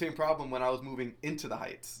 I had the same problem when I was moving into the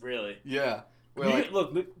Heights. Really? Yeah.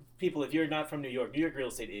 Look, people, if you're not from New York real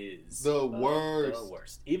estate is the worst. The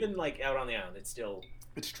worst. Even like out on the island, it's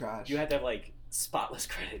trash. You have to have like spotless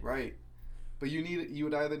credit. Right. But you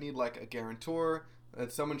would either need like a guarantor,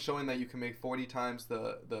 someone showing that you can make 40 times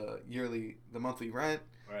the monthly rent.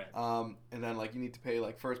 Right. And then like you need to pay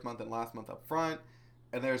like first month and last month up front.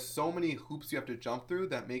 And there's so many hoops you have to jump through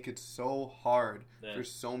that make it so hard for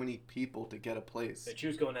so many people to get a place. But she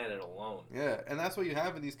was going at it alone. Yeah, and that's what you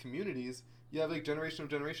have in these communities. You have like generation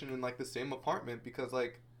in like the same apartment because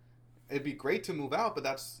like it'd be great to move out, but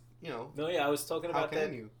that's No, yeah, I was talking about that. How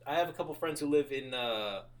can you? I have a couple friends who live in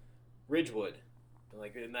Ridgewood,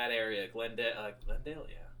 like in that area, Glendale,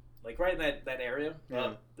 yeah, like right in that area,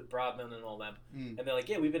 the Broadman and all them. And they're like,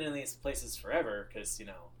 yeah, we've been in these places forever because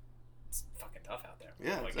it's fucking tough out there.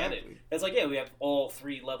 Yeah, so exactly. I get it. It's like, yeah, we have all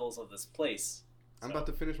 3 levels of this place. So. I'm about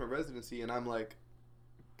to finish my residency, and I'm like,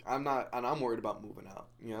 I'm worried about moving out.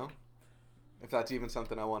 If that's even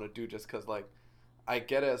something I want to do, just because like, I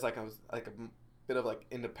get it as like a bit of like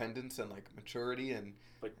independence and like maturity and.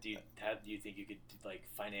 But do you think you could like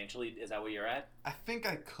financially? Is that where you're at? I think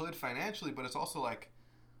I could financially, but it's also like,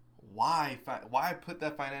 why put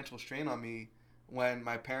that financial strain on me when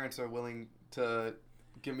my parents are willing to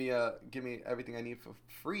give me everything I need for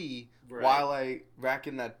free while I rack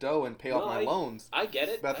in that dough and pay off my loans. I get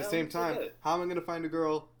it. But at the same time, how am I going to find a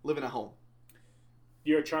girl living at home?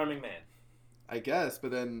 You're a charming man. I guess,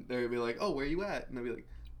 but then they'll be like, "Oh, where are you at?" And I'll be like,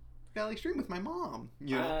 "Valley Stream with my mom."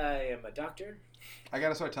 I am a doctor. I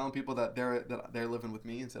gotta start telling people that they're living with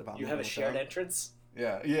me instead of you have a shared entrance.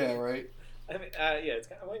 Yeah, right. I mean, yeah, it's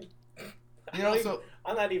kind of like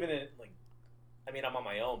I'm not even in like. I mean, I'm on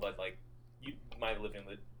my own, but like, my living,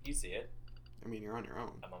 you see it. I mean, you're on your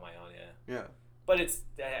own. I'm on my own, yeah. Yeah. But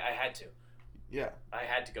I had to. Yeah. I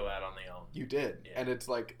had to go out on my own. You did, and it's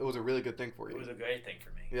like it was a really good thing for you. It was a great thing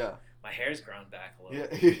for me. Yeah. My hair's grown back a little. Yeah.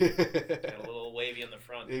 Got a little wavy in the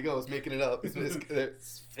front. There you go. It's making it up.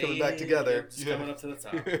 It's coming back together. It's coming up to the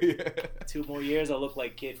top. Yeah. 2 more years, I'll look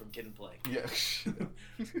like Kid from Kid and Play. Yeah.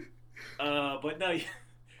 But no.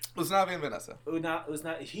 Usnavi and Vanessa.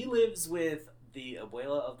 He lives with the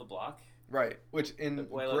abuela of the block. Right. Which in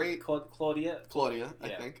abuela, great Claudia, I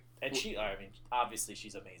think. And obviously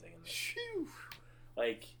she's amazing in this. Phew.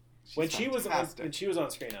 Like when she was on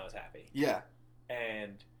screen, I was happy. Yeah.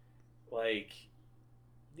 And like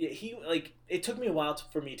it took me a while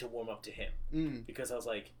for me to warm up to him because I was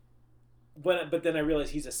like, but then I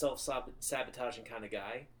realized he's a self-sabotaging kind of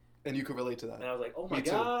guy, and you could relate to that. And I was like, oh my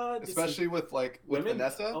god, especially with women?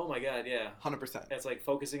 Vanessa. Oh my god, yeah, 100%. It's like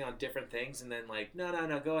focusing on different things, and then like,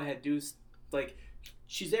 no, go ahead, do like,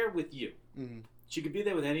 she's there with you. Mm-hmm. She could be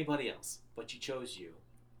there with anybody else, but she chose you.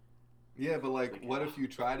 Yeah, but like, what if you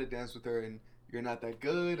try to dance with her and you're not that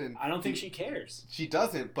good, and I don't think she cares. She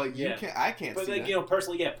doesn't, but you can't. I can't. But see like that. you know,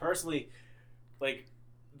 personally, like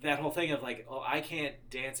that whole thing of like, oh, I can't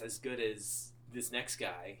dance as good as this next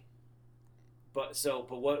guy. But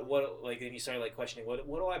what like then you start like questioning what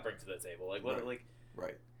do I bring to the table? Like what like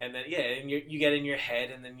right. And then and you get in your head,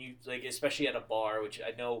 and then you like especially at a bar, which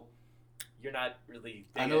I know you're not really.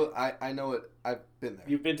 I know it. I've been there.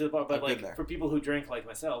 You've been to the bar, but I've like for people who drink like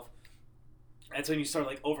myself, that's when you start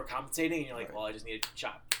like overcompensating, and you're like, well, I just need a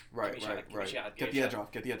shot. Right. Get the edge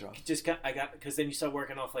off. Because then you start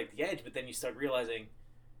working off like the edge, but then you start realizing,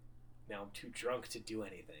 now I'm too drunk to do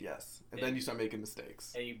anything. Yes, and then you start making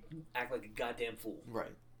mistakes, and you act like a goddamn fool.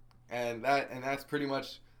 Right, and that's pretty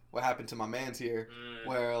much what happened to my man's here,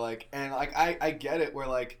 where like I get it, where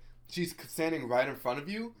like she's standing right in front of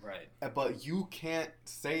you, right, but you can't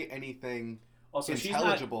say anything. Also,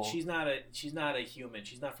 intelligible. She's not a human.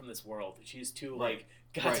 She's not from this world. She's too like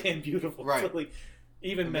goddamn beautiful. Right. So, like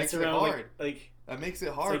even mess around like that makes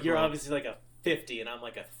it hard. It's like you're obviously like a 50 and I'm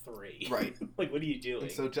like a 3. Right. Like what are you doing?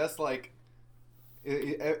 And so just like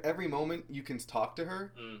every moment you can talk to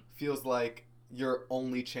her feels like your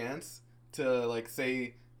only chance to like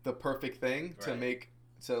say the perfect thing to make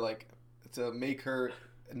her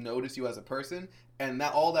notice you as a person, and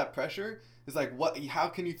that all that pressure is like, what? How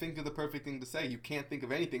can you think of the perfect thing to say? You can't think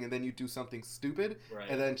of anything, and then you do something stupid,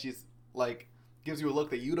 and then she's like gives you a look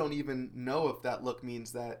that you don't even know if that look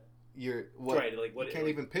means that you're what. Right, like what? You can't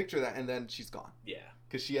even picture that, and then she's gone. Yeah,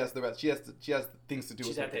 because she has the rest. She has things to do.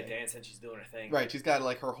 She's with out there dancing. She's doing her thing. Right, she's got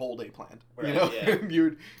like her whole day planned. Right, you know, yeah.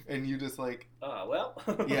 and you just like. Well.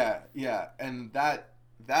 yeah, and that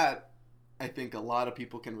I think a lot of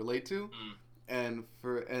people can relate to. And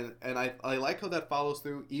I like how that follows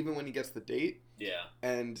through even when he gets the date. Yeah.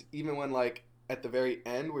 And even when like at the very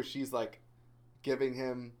end where she's like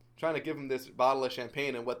trying to give him this bottle of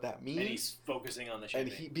champagne and what that means. And he's focusing on the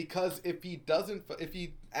champagne. And because if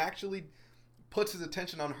he actually puts his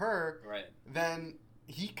attention on her, right, then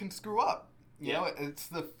he can screw up. You know, it's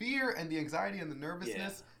the fear and the anxiety and the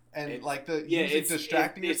nervousness. And like the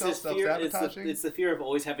distracting yourself, self-sabotaging. It's the fear of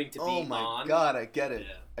always having to be on. Oh my god, I get it.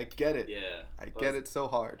 Yeah. I get it. Yeah. I get it so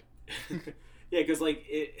hard. Yeah, because like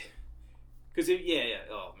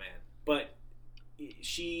oh man. But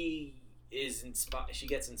she is inspired. She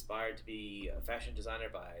gets inspired to be a fashion designer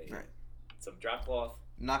by some drop cloth.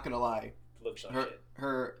 Not gonna lie. Looks like shit.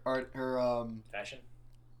 Her fashion.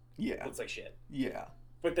 Yeah. Looks like shit. Yeah.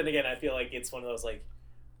 But then again, I feel like it's one of those like,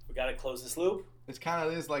 we gotta close this loop. It's kind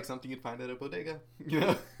of like something you'd find at a bodega, you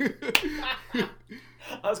know. I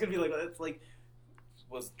was gonna be like, it's like,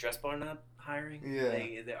 was Dress Bar not hiring? Yeah.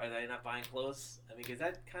 Are they not buying clothes? I mean, because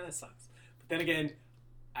that kind of sucks. But then again,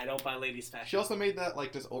 I don't buy ladies' fashion. She also made that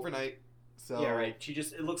like just overnight. So yeah, right.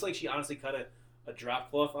 It looks like she honestly cut a drop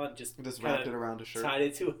cloth on, just wrapped it around a shirt, tied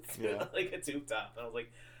it to like a tube top. And I was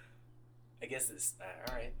like, I guess this.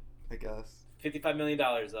 All right. I guess. $55 million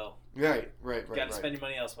though. Right. You gotta spend your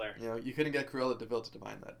money elsewhere. You know, you couldn't get Cruella de Vil to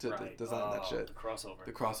design that. To design that shit. The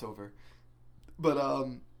crossover. But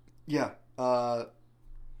yeah.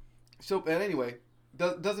 So, but anyway,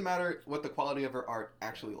 doesn't matter what the quality of her art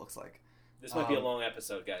actually looks like. This might be a long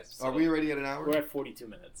episode, guys. So are we already at an hour? We're at 42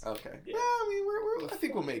 minutes. Okay. Yeah. Well, I mean, I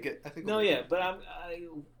think we'll make it. But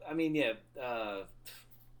I mean, yeah.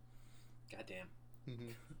 Goddamn.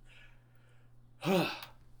 Mm-hmm.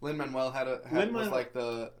 Lin-Manuel was like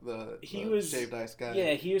the shaved ice guy.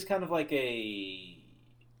 Yeah, he was kind of like the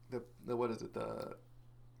what is it, the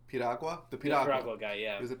Piragua? The Piragua guy,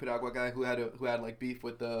 yeah. He was a Piragua guy who had like beef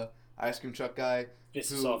with the ice cream truck guy.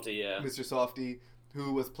 Mr. Softy, yeah. Mr. Softy,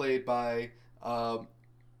 who was played by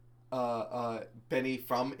Benny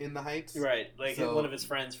from In the Heights. Right, like one of his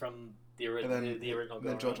friends from the original. And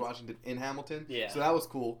then George Washington in Hamilton. Yeah. So that was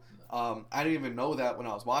cool. I didn't even know that when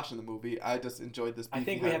I was watching the movie. I just enjoyed this. I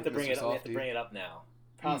think we have to bring it up. We have to bring it up now.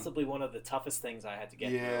 Possibly one of the toughest things I had to get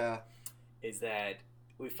through is that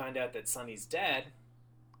we find out that Sonny's dad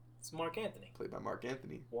is Mark Anthony, played by Mark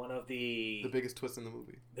Anthony. One of the biggest twist in the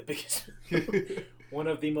movie. The biggest, one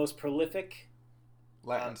of the most prolific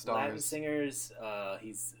Latin stars, Latin singers.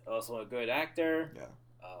 He's also a good actor. Yeah.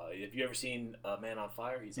 Have you ever seen Man on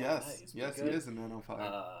Fire? He's yes, he is in Man on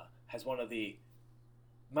Fire. Has one of the.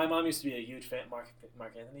 My mom used to be a huge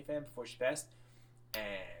Mark Anthony fan before she passed,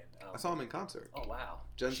 and I saw him in concert. Oh wow!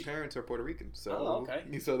 Jen's parents are Puerto Rican, so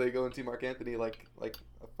so they go and see Mark Anthony like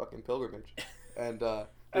a fucking pilgrimage, and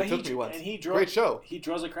they took me once. And great show. He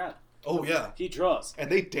draws a crowd. Oh yeah, he draws, and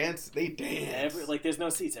they dance. There's no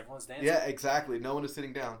seats. Everyone's dancing. Yeah, exactly. No one is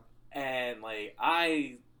sitting down. And like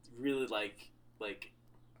I really like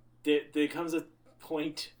there comes a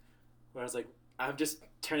point where I was like, I'm just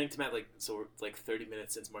turning to Matt like, so we're like 30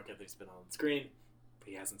 minutes since Mark Anthony's been on screen, but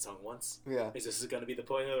he hasn't sung once. Yeah. Is this going to be the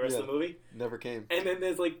point of the rest of the movie? Never came. And then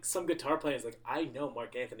there's like some guitar players like, I know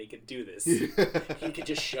Mark Anthony can do this. He could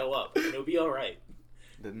just show up and it'll be all right.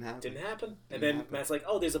 Didn't happen. And then Matt's like,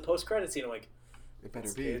 oh, there's a post-credit scene. I'm like, it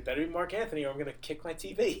better be. It better be Mark Anthony or I'm going to kick my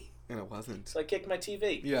TV. And it wasn't. So I kicked my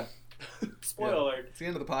TV. Yeah. Spoiler alert. It's the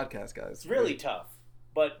end of the podcast, guys. It's really tough.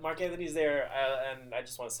 But Mark Anthony's there, and I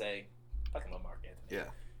just want to say, fucking love Mark Anthony. Yeah.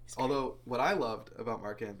 Although, what I loved about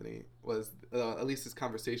Mark Anthony was, at least his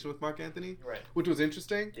conversation with Mark Anthony. Right. Which was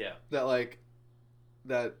interesting. Yeah.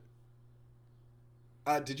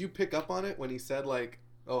 Did you pick up on it when he said, like,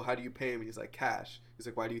 oh, how do you pay him? And he's like, cash. He's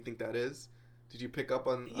like, why do you think that is? Did you pick up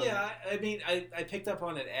on... Yeah, I mean, I picked up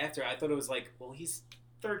on it after. I thought it was like, well, he's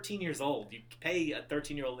 13 years old. You pay a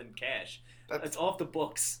 13-year-old in cash. That's off the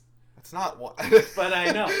books. That's not what... But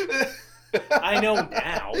I know. I know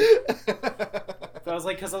now. But I was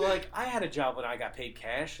like, because I had a job when I got paid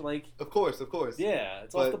cash. Like, Of course. Yeah,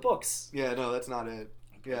 it's off the books. Yeah, no, that's not it.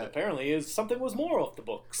 Yeah. But apparently, something was more off the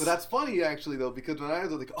books. But that's funny, actually, though, because when I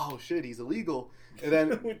was like, oh, shit, he's illegal. And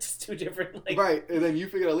then... It's two different, like... Right, and then you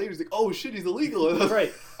figured out later, he's like, oh, shit, he's illegal. And I was,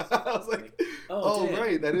 right. I was like, oh damn.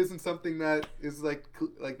 right, that isn't something that is, like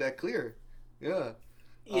that clear. Yeah.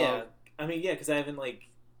 Yeah. I mean, yeah, because I haven't, like...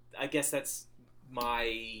 I guess that's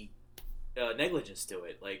my negligence to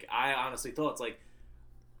it. Like, I honestly thought, it's like...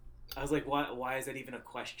 I was like, why is that even a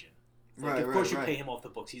question? Like, Right, of course you right. pay him off the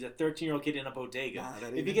books. He's a 13-year-old kid in a bodega. Nah,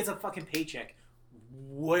 if he gets a fucking paycheck,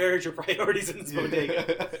 where's your priorities in this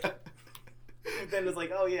bodega? And then it's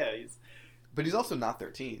like, oh yeah, But he's also not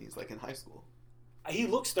 13. He's like in high school. he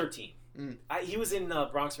looks 13. Mm. He was in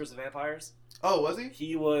Bronx vs. Vampires. Oh, was he?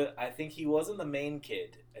 He was. I think he wasn't the main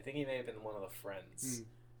kid. I think he may have been one of the friends.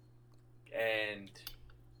 And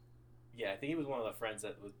yeah, I think he was one of the friends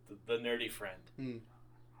that was the nerdy friend. And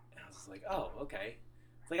I was just like, oh, okay.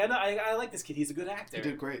 It's like I like this kid. He's a good actor. He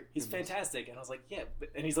did great. He's fantastic. And I was like, yeah.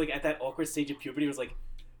 And he's like at that awkward stage of puberty. He was like,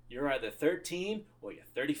 you're either 13 or you're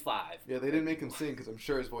 35. Yeah, they didn't make him sing because I'm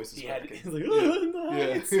sure his voice is cracking. He's like, oh,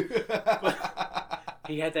 nice. Yeah.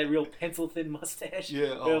 He had that real pencil thin mustache.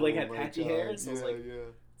 Yeah. Where, like, oh had my patchy God. hairs. So yeah, it's like, yeah.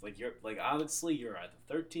 it's like you're like honestly you're either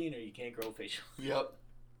 13 or you can't grow facial. Yep.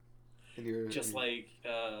 And you're Just like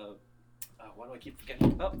why do I keep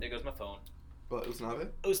forgetting? Oh, there goes my phone. But Usnavi?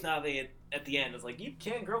 Usnavi at the end is like, you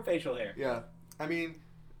can't grow facial hair. Yeah. I mean,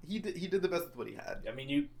 he did the best with what he had. I mean,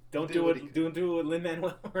 you don't do it. Don't do what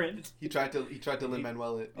Lin-Manuel Miranda. He tried to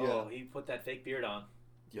Lin-Manuel it. Yeah. Oh, he put that fake beard on.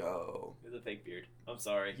 Yo. It was a fake beard. I'm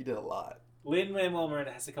sorry. He did a lot. Lin-Manuel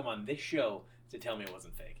Miranda has to come on this show to tell me it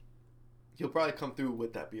wasn't fake. He'll probably come through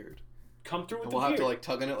with that beard. Come through with and the we'll beard. have to like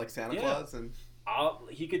tug on it like Santa Claus, and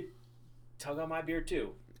he could tug on my beard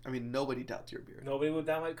too. I mean, nobody doubts your beard. Nobody would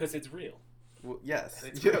doubt my because it's real. Well, yes,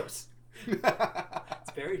 It's gross.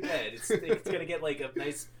 It's very bad. It's gonna get like a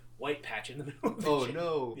nice white patch in the middle of the Oh chin.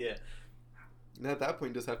 no. Yeah. And at that point,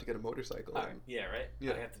 you just have to get a motorcycle. Yeah, right?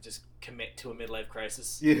 Yeah. I have to just commit to a midlife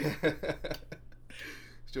crisis. Yeah.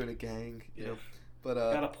 Join a gang, you know. But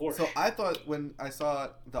got a Porsche. So I thought when I saw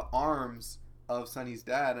the arms of Sonny's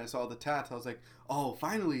dad and I saw the tats, I was like, oh,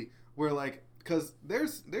 finally, we're like, because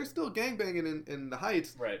there's still gangbanging in the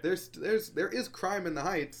Heights. Right. There is crime in the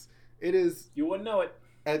Heights. It is. You wouldn't know it.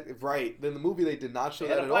 Right. In the movie, they did not show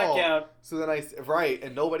They had that a at all. blackout. So then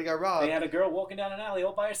and nobody got robbed. They had a girl walking down an alley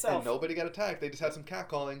all by herself. And nobody got attacked. They just had some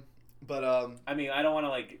catcalling. But I mean, I don't want to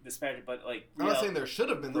like disparage it, but like I'm not saying there should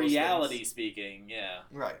have been those reality things. speaking, yeah.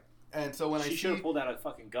 Right. And so when she should have pulled out a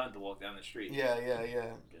fucking gun to walk down the street. Yeah.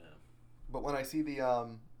 But when I see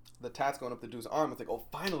the tats going up the dude's arm, it's like, oh,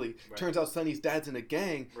 finally! Right. Turns out Sonny's dad's in a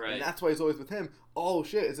gang, right. and that's why he's always with him. Oh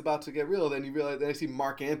shit! It's about to get real. Then you realize. Then I see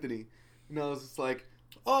Mark Anthony. You know, it's just like,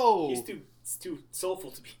 oh, he's too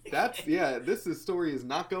soulful to be. This story is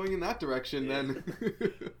not going in that direction. Yeah. Then.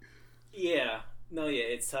 Yeah. No. Yeah.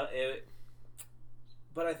 It's.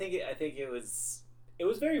 But I think it was. It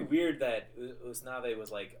was very weird that Usnavi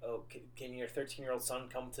was like, oh, can your 13-year-old son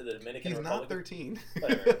come to the Dominican Republic? He's not 13.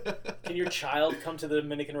 Whatever. Can your child come to the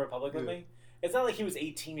Dominican Republic with me? It's not like he was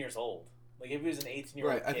 18 years old. Like, if he was an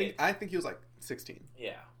 18-year-old right. kid. I think he was, like, 16.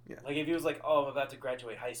 Yeah. Yeah. Like, if he was like, oh, I'm about to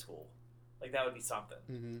graduate high school. Like, that would be something.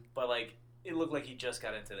 Mm-hmm. But, like, it looked like he just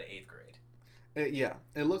got into the 8th grade. Yeah.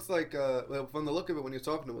 It looks like, from the look of it when you're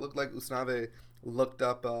talking to him, it looked like Usnavi looked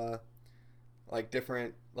up, like,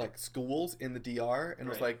 different, like, schools in the DR, and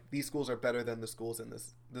was like, these schools are better than the schools in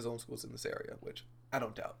the zone schools in this area, which I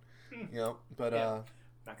don't doubt. You know? But,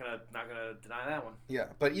 Not gonna deny that one. Yeah.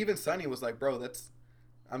 But even Sonny was like, bro, that's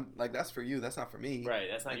for you, that's not for me. Right,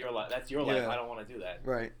 that's not your life. That's your life. I don't want to do that.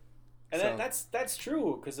 Right. And that's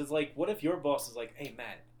true, because it's like, what if your boss is like, "Hey,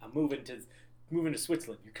 Matt, I'm moving to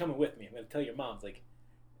Switzerland. You're coming with me. I'm going to tell your mom." It's like,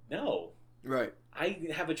 no, Right. I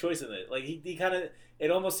have a choice in it. Like he kind of,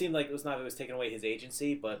 it almost seemed like Usnavi was taking away his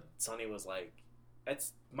agency, but Sonny was like,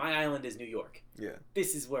 "That's my island is New York. Yeah.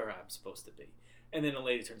 This is where I'm supposed to be." And then the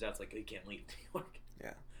lady turns out it's like, he can't leave New York.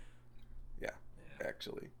 Yeah.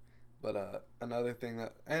 Actually. But another thing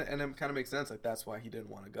that and it kind of makes sense. Like that's why he didn't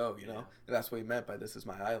want to go. You know, and that's what he meant by "this is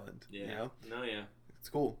my island." Yeah. You know. No. Yeah. It's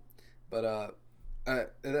cool. But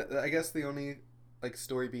I guess the only like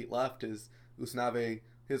story beat left is Usnavi,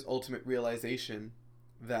 his ultimate realization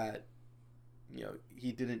that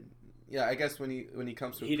he didn't. Yeah, I guess when he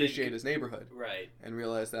comes to appreciate his neighborhood, right, and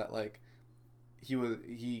realize that like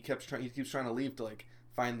he keeps trying to leave to like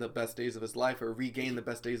find the best days of his life or regain the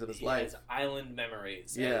best days of his life. Has island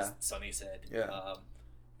memories, as Sonny said. Yeah.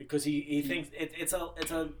 Because he thinks it's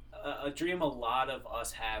a dream a lot of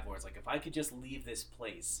us have, where it's like, if I could just leave this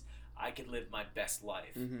place, I could live my best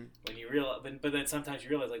life. Mm-hmm. When you realize, but then sometimes you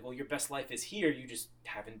realize, like, well, your best life is here. You just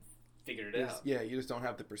haven't figured it out. Yeah, you just don't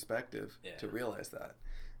have the perspective to realize that.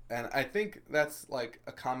 And I think that's like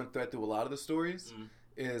a common thread through a lot of the stories. Mm-hmm.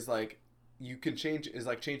 Is like you can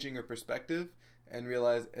changing your perspective and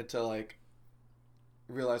realize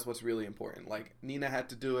what's really important. Like Nina had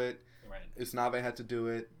to do it. Right. Usnavi had to do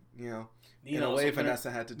it. Nina in a way,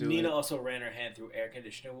 Vanessa had to do it. Nina also ran her hand through air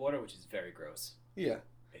conditioner water, which is very gross. Yeah.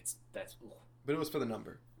 That's. But it was for the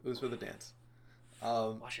number. It was for the dance.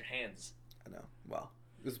 Wash your hands. I know. Well,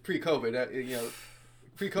 it was pre-COVID.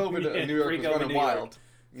 Pre-COVID, New York was running wild.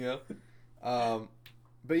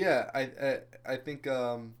 But yeah, I think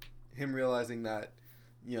him realizing that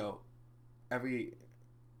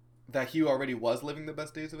that he already was living the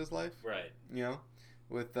best days of his life. Right.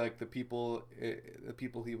 With like the people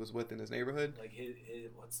he was with in his neighborhood. Like his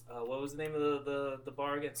what was the name of the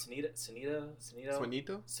bar again? Sonito.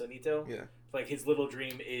 Yeah. Like his little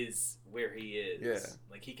dream is where he is. Yeah.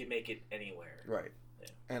 Like he can make it anywhere. Right.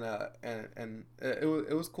 Yeah. And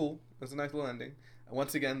it was cool. It was a nice little ending.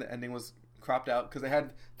 Once again, the ending was cropped out because they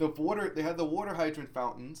had the water hydrant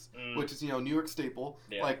fountains, which is New York staple,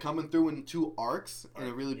 like coming through in two arcs in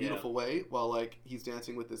a really beautiful way while like he's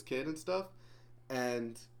dancing with this kid and stuff.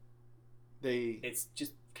 And it's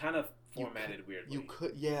just kind of formatted weirdly.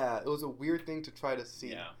 It was a weird thing to try to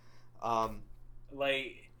see. Yeah.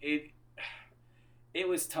 It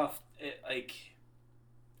was tough.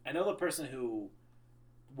 I know the person who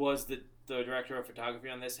was the director of photography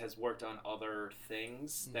on this has worked on other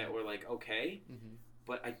things that were like okay,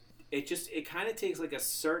 but it kind of takes like a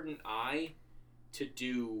certain eye to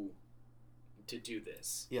do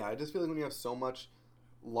this. Yeah, I just feel like when you have so much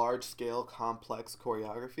large scale complex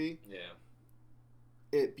choreography,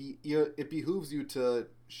 it behooves you to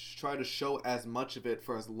try to show as much of it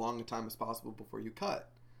for as long a time as possible before you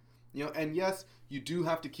cut. And yes, you do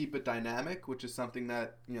have to keep it dynamic, which is something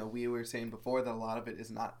that we were saying before, that a lot of it is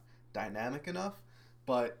not dynamic enough.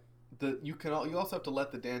 But you also have to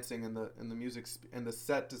let the dancing and the music and the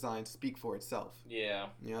set design speak for itself. Yeah.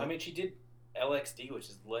 I mean, she did LXD, which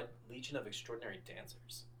is Legion of Extraordinary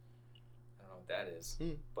Dancers. I don't know what that is,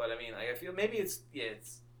 but I mean, I feel maybe it's.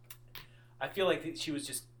 I feel like she was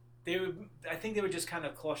just. I think they were just kind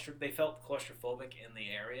of They felt claustrophobic in the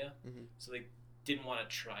area, so they didn't want to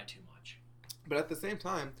try too much. But at the same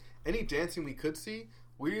time, any dancing we could see,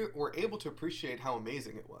 we were able to appreciate how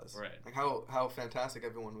amazing it was. Right. Like how fantastic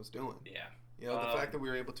everyone was doing. Yeah. The fact that we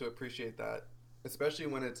were able to appreciate that, especially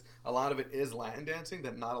when a lot of it is Latin dancing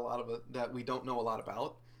that we don't know a lot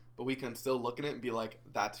about, but we can still look at it and be like,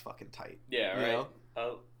 that's fucking tight. Yeah, right.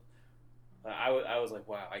 I was like,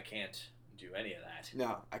 wow, I can't do any of that.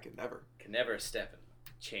 No, I could never. Can never step and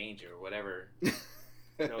change or whatever.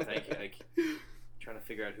 No, thank you. Like, trying to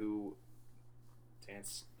figure out who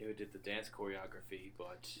did the dance choreography,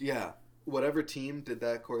 but yeah, whatever team did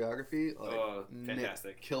that choreography,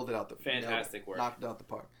 fantastic, killed it out the fantastic work, knocked it out the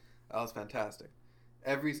park. That was fantastic.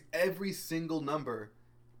 Every single number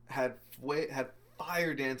had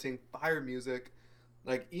fire dancing, fire music,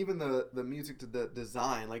 like even the music to the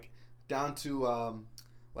design, like down to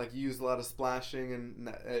like you used a lot of splashing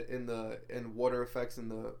and water effects in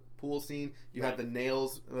the pool scene. You had the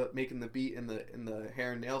nails making the beat in the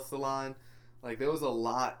hair and nail salon. Like there was a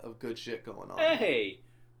lot of good shit going on. Hey,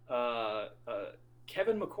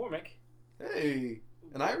 Kevin McCormick. Hey,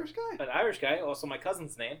 an Irish guy. An Irish guy, also my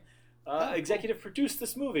cousin's name. Executive produced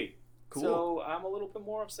this movie. Cool. So I'm a little bit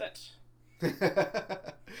more upset.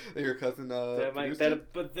 That your cousin produced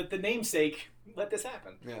it? But the namesake let this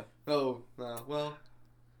happen. Yeah. Oh, well.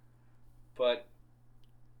 But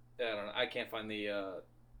I don't know. I can't find the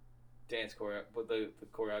with the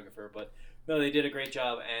choreographer, but no, they did a great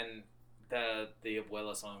job, and the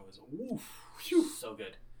Abuela song was so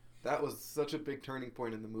good. That was such a big turning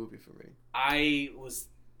point in the movie for me. I was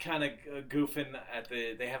kind of goofing at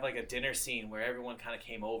they have like a dinner scene where everyone kind of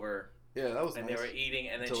came over. Yeah, that was and nice. They were eating,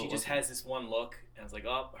 and then Until she just has this one look, and I was like,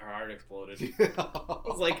 oh, her heart exploded. Yeah. I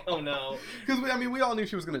was like, oh no. Because we all knew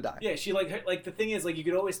she was gonna die. Yeah, she the thing is, like, you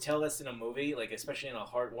could always tell this in a movie, like, especially in a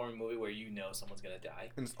heartwarming movie where you know someone's gonna die.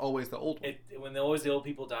 And it's always the old one. When always the old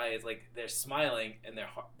people die, it's like they're smiling and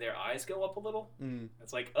their eyes go up a little. Mm.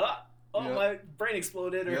 It's like, yep. My brain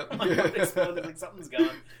exploded, or Yep. my heart exploded, like something's gone.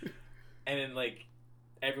 And then, like,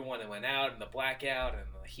 everyone that went out, and the blackout, and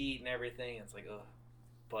the heat, and everything, it's like, ugh.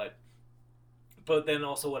 But then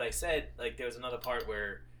also what I said, like, there was another part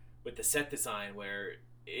where, with the set design, where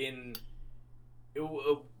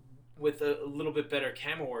with a little bit better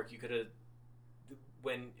camera work, you could have,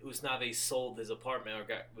 when Usnavi sold his apartment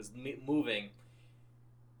or was moving,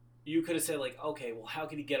 you could have said, like, okay, well, how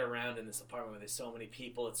could he get around in this apartment where there's so many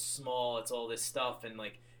people? It's small, it's all this stuff, and,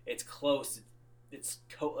 like, it's close. It's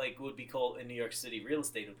like, would be called, in New York City real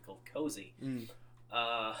estate, it would be called cozy. Mm.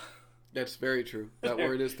 That's very true. That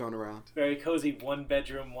word is thrown around. Very cozy, 1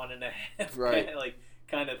 bedroom, 1.5, right? Like,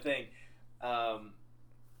 kind of thing.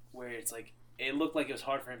 Where it's like, it looked like it was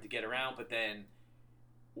hard for him to get around, but then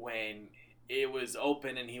when it was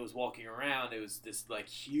open and he was walking around, it was this, like,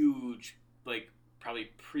 huge, like,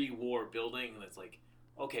 probably pre-war building that's like,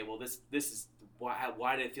 okay, well, this is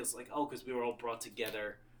why did it feel so, like, oh, because we were all brought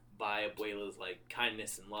together by Abuela's, like,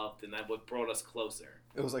 kindness and love, and that what brought us closer.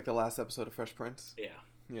 It was like the last episode of Fresh Prince.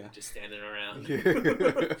 Yeah, just standing around.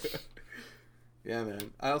 Yeah,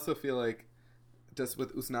 man. I also feel like just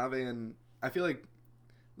with Usnavi and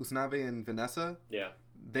Vanessa,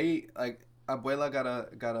 they, like, Abuela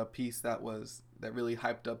got a piece that really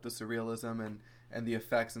hyped up the surrealism and the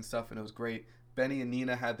effects and stuff, and it was great. Benny and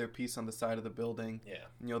Nina had their piece on the side of the building. Yeah.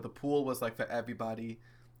 You know, the pool was, like, for everybody.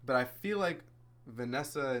 But I feel like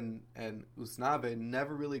Vanessa and Usnavi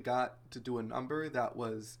never really got to do a number that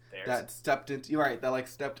was Theirs? that stepped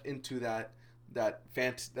into that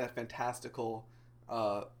fantastical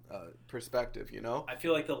perspective, you know? I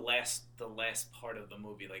feel like the last part of the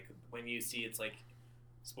movie, like, when you see, it's like,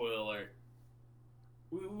 spoiler alert,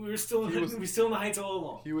 we're still in the Heights all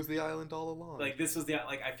along. He was the island all along. Like, this was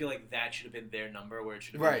I feel like that should have been their number, where it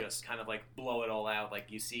should have been just kind of, like, blow it all out. Like,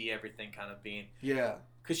 you see everything kind of being... Yeah.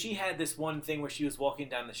 Because she had this one thing where she was walking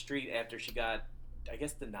down the street after she got, I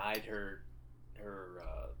guess, denied her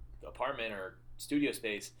apartment or studio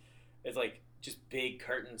space. It's like, just big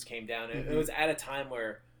curtains came down. Mm-hmm. It was at a time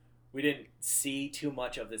where we didn't see too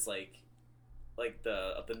much of this, like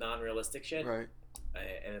the non-realistic shit. Right.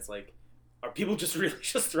 And it's like, are people just really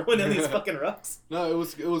just throwing in these fucking rugs? No, it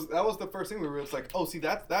was that was the first thing we were just like, oh, see,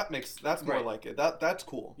 that's more right. like it. That's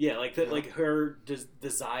cool. Yeah, like like her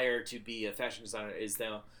desire to be a fashion designer is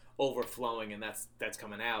now overflowing, and that's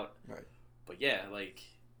coming out. Right. But yeah, like,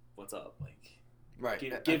 what's up? Like, right.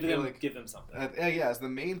 Give them something. Yeah, as the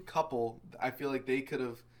main couple, I feel like they could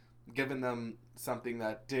have given them something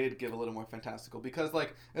that did give a little more fantastical, because,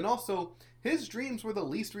 like, and also his dreams were the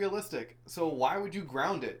least realistic, so why would you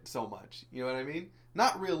ground it so much? You know what I mean?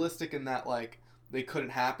 Not realistic in that, like, they couldn't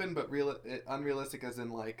happen, but unrealistic as in,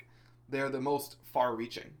 like, they're the most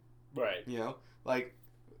far-reaching. Right. You know? Like,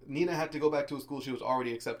 Nina had to go back to a school she was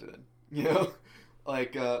already accepted in. You know?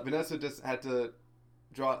 Like, Vanessa just had to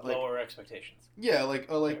draw, like... Lower expectations. Yeah,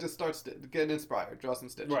 just start getting inspired, draw some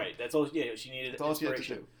stitches. Right, that's all, yeah, she needed that's all she had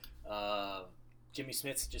to do. Jimmy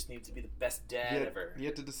Smith just needed to be the best dad ever. He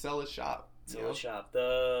had to sell his shop. Sell his shop.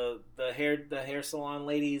 The hair salon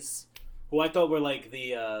ladies, who I thought were like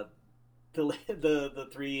the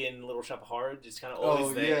 3 in Little Shop of Horrors, just kind of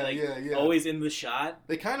always there, always in the shot.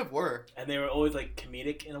 They kind of were, and they were always like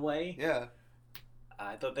comedic in a way. Yeah,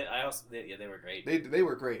 I thought they were great. They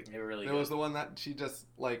were great. They were really. There was the one that she just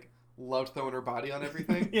like loved throwing her body on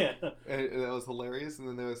everything. Yeah, and that was hilarious. And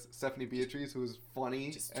then there was Stephanie Beatriz, who was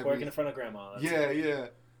funny, just twerking in front of grandma. Yeah.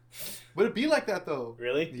 Would it be like that though?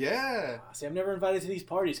 Really? Yeah. See, I'm never invited to these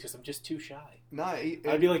parties because I'm just too shy. Nah,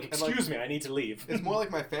 I'd be like, excuse me, I need to leave. It's more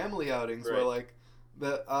like my family outings right. where like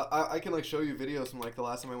I can like show you videos from like the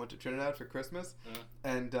last time I went to Trinidad for Christmas,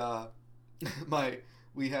 and my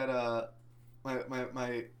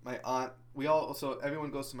aunt,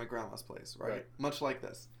 everyone goes to my grandma's place, right? Much like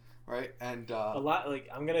this, right? And a lot, like,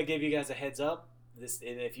 I'm gonna give you guys a heads up. This,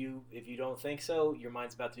 and if you don't think so, your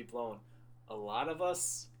mind's about to be blown. A lot of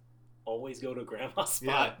us always go to grandma's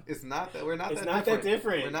spot. Yeah, it's not that that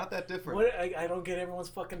different. We're not that different. What, I don't get everyone's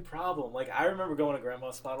fucking problem. Like, I remember going to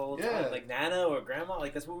grandma's spot all the time. Like Nana or grandma,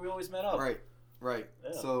 like that's where we always met up. Right. Right.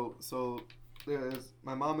 Yeah. So there's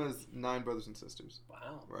my mom has 9 brothers and sisters.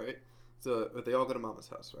 Wow. Right. So but they all go to mama's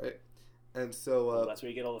house, right? And so Well, that's where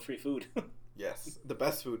you get all the free food. yes, the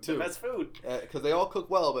best food too. The best food. Because they all cook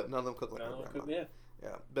well, but none of them cook like my No, grandma. yeah.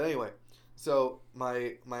 Yeah. But anyway, so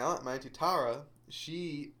my auntie Tara,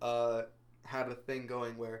 she had a thing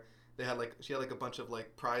going where she had like a bunch of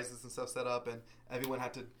like prizes and stuff set up, and everyone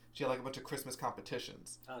she had like a bunch of Christmas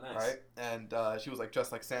competitions. Oh, nice. Right? And she was like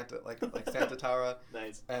dressed like Santa, like Santa Tara.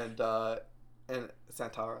 Nice. And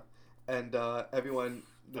Santara, and everyone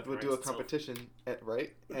would do a competition,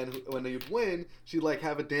 right? And when you'd win, she'd like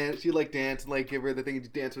have a dance. She'd like dance and like give her the thing to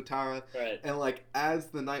dance with Tara. Right. And like as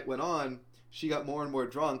the night went on, she got more and more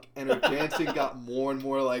drunk, and her dancing got more and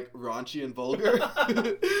more like raunchy and vulgar.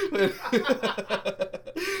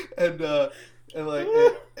 and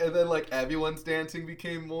then like everyone's dancing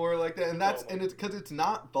became more like that, and it's because it's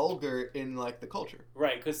not vulgar in like the culture.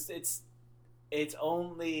 Right, because it's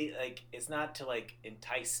only like it's not to like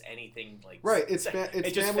entice anything like right. It's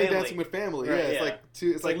family dancing with family. Right, yeah,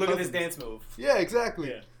 it's like look cousins. at this dance move. Yeah, exactly.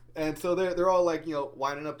 Yeah. And so they're all like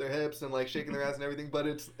winding up their hips and like shaking their ass and everything, but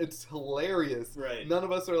it's hilarious. Right. None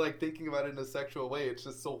of us are like thinking about it in a sexual way. It's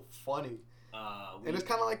just so funny. And it's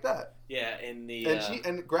kind of like that. Yeah, in the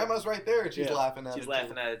and grandma's right there and she's laughing at it. She's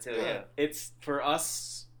laughing at it too. Yeah. It's for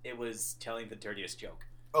us. It was telling the dirtiest joke.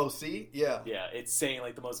 Oh, see, yeah, yeah. It's saying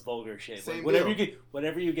like the most vulgar shit. Same like, deal.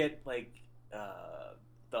 whenever you get like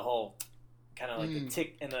the whole kind of like the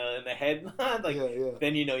tick in the head, like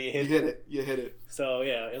then you hit it. You hit it. So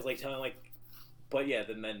yeah, it was like telling like, but yeah,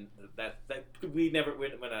 then that we're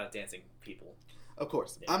not dancing people. Of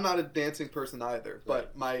course, yeah. I'm not a dancing person either,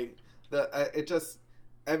 but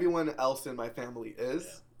everyone else in my family is.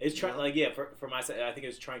 Yeah. It's trying for my side. I think it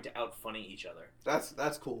was trying to out funny each other.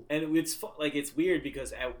 That's cool. And it's weird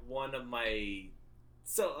because at one of my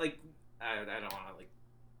I don't want to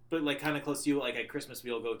but like kind of close to you, like at Christmas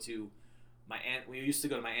we'll go to my aunt. We used to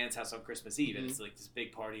go to my aunt's house on Christmas Eve, and it's like this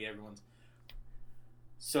big party. Everyone's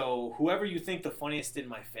so whoever you think the funniest in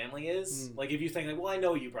my family is, like if you think like, well, I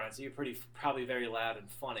know you, Brian, so you're probably very loud and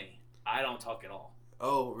funny. I don't talk at all.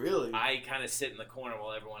 Oh, really? I kind of sit in the corner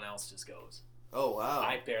while everyone else just goes. Oh, wow.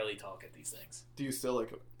 I barely talk at these things. Do you still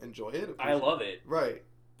like enjoy it? I love it. Right.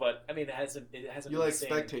 But I mean, it hasn't. You like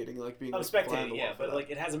spectating, you like being. I'm spectating, yeah, but like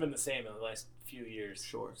it hasn't been the same in the last few years.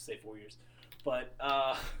 Sure. Say 4 years, but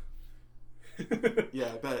yeah,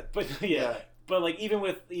 I bet. But yeah, but like even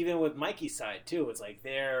with Mikey's side too, it's like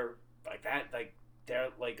they're like that, like they're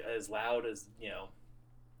like as loud as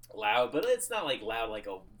loud, but it's not like loud like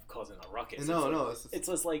causing a ruckus. No, it's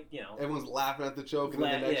just like everyone's laughing at the joke, and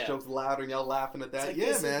then the next joke's louder, and y'all laughing at that.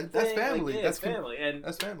 Like, man, that's family. Like, that's family, and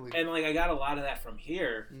that's family. And like I got a lot of that from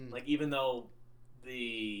here. Like even though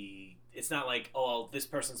it's not like this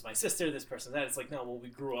person's my sister, this person's that. It's like no, well we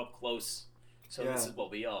grew up close, so this is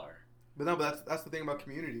what we are. But that's the thing about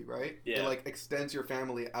community, right? Yeah. It like extends your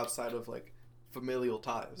family outside of like familial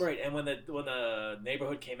ties. Right, and when the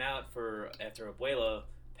neighborhood came out after Abuela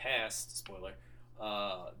passed, spoiler.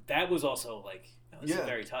 That was also like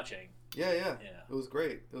very touching. Yeah. It was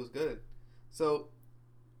great. It was good. So,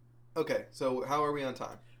 okay. So how are we on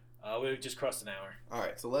time? We just crossed an hour. All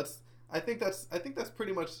right. So I think that's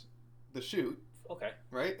pretty much the shoot. Okay.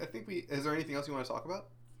 Right. I think Is there anything else you want to talk about?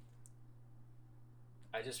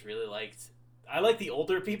 I just really liked the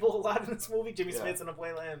older people a lot in this movie. Jimmy Smits and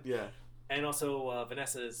Abuela. Yeah. And also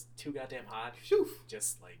Vanessa is too goddamn hot. Phew.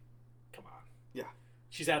 Just like, come on. Yeah.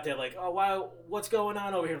 She's out there like, oh wow, what's going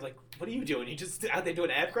on over here? Like, what are you doing? You just out there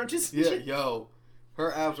doing ab crunches? Yeah, yo,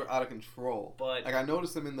 her abs are out of control. But like I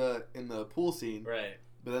noticed them in the pool scene. Right.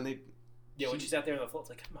 But then when she's out there on the floor, it's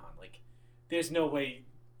like, come on, like, there's no way,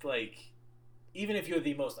 like, even if you're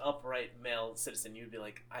the most upright male citizen, you'd be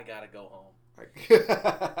like, I gotta go home.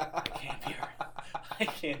 I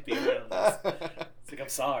can't be around this. It's like I'm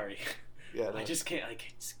sorry. Yeah. No. I just can't.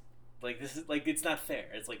 Like this is like it's not fair.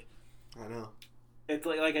 It's like I know. It's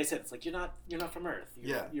like I said. It's like you're not from Earth.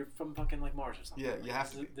 You're from fucking like Mars or something. Yeah, like, you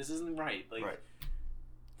have to. This isn't right. Like, right.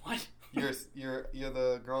 What? You're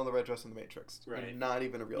the girl in the red dress in the Matrix. Right. You're not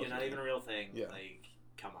even a real. You're not even a real thing. Yeah. Like,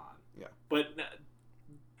 come on. Yeah. But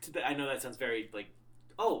I know that sounds very like,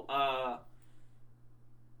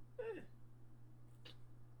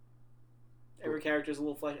 every character's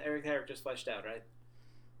fleshed out, right?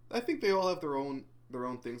 I think they all have their own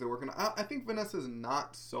things they're working on. I think Vanessa's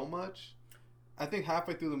not so much. I think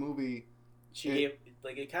halfway through the movie,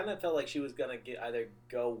 it kind of felt like she was gonna either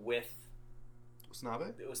go with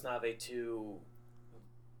Usnavi to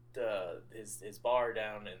his bar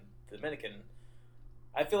down in the Dominican,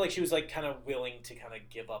 I feel like she was like kind of willing to kind of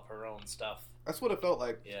give up her own stuff. That's what it felt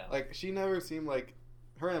like. Yeah. Like she never seemed like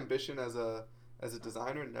her ambition as a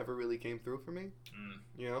designer never really came through for me.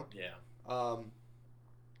 You know. Yeah. I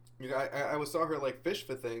saw her like fish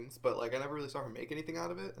for things, but like I never really saw her make anything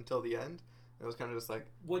out of it until the end. It was kind of just like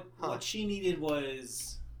what she needed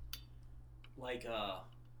was like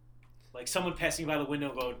someone passing by the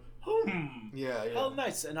window going, yeah. Oh,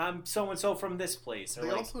 nice, and I'm so and so from this place. Or they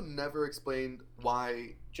like, also never explained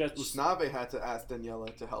why Usnavi had to ask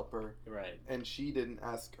Daniela to help her, right? And she didn't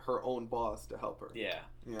ask her own boss to help her. Yeah.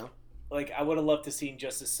 You know? Like I would have loved to seen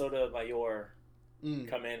Justice Sotomayor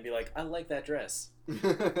come in and be like, I like that dress. It's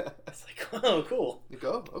like, oh, cool. You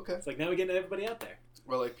go, okay. It's like now we're getting everybody out there.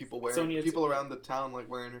 Or like people around the town like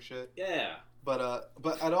wearing her shit. Yeah. But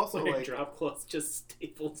I'd also like drop cloths just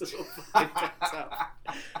staples it over.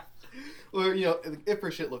 Well, you know, if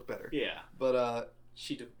her shit looked better. Yeah. But I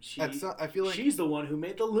feel like she's the one who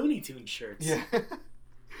made the Looney Tunes shirts. Yeah.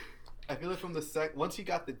 I feel like from the once he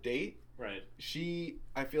got the date, right?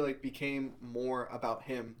 I feel like became more about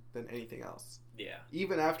him than anything else. Yeah.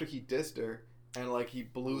 Even after he dissed her and like he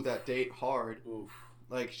blew that date hard, Oof.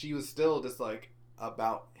 Like she was still just like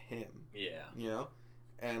about him. Yeah. You know?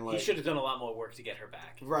 And like he should have done a lot more work to get her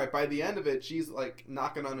back. Right. By the end of it, she's like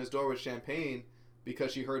knocking on his door with champagne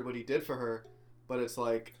because she heard what he did for her. But it's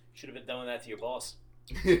like should have been doing that to your boss.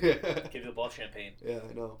 Give the boss champagne. Yeah,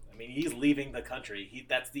 I know. I mean, he's leaving the country.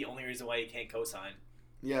 That's the only reason why he can't co-sign.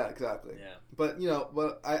 Yeah, exactly. Yeah. But you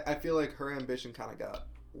know, I feel like her ambition kind of got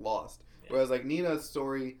lost. Yeah. Whereas like Nina's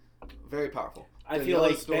story, very powerful. I feel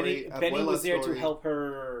like Benny was there to help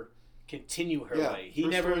her continue her way. He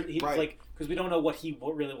was like, because we don't know what he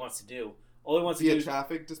really wants to do. All he wants to do is be a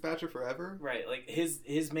traffic dispatcher forever. Right. Like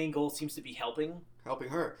his main goal seems to be helping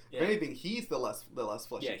her. Yeah. If anything, he's the less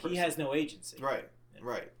fleshy. Yeah, person. He has no agency. Right. Yeah.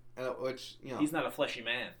 Right. And which he's not a fleshy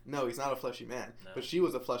man. No, he's not a fleshy man. No. But she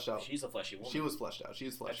was a fleshed out. She's a fleshy woman. She was fleshed out.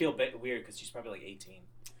 She's fleshed. I feel weird because she's probably like 18.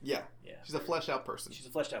 Yeah. Yeah. She's a fleshed out person. She's a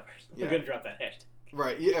fleshed out person. Yeah. We're gonna drop that hashtag.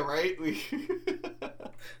 Right. Yeah. Right.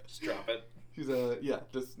 Just drop it. She's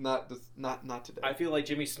just not today. I feel like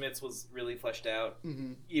Jimmy Smits was really fleshed out,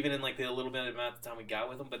 even in like the little bit of amount of time we got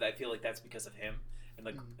with him. But I feel like that's because of him and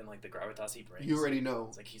like the gravitas he brings. You already know.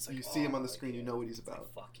 It's like he's like you see him on the screen, you know what he's about.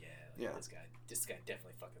 Like, fuck yeah, This guy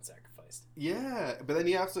definitely fucking sacrificed. Yeah, but then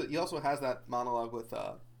he also has that monologue with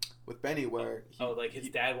Benny where his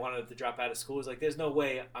dad wanted to drop out of school. He's like, there's no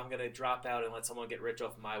way I'm gonna drop out and let someone get rich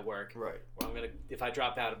off my work. Right. Or if I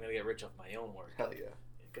drop out, I'm gonna get rich off my own work. Hell yeah.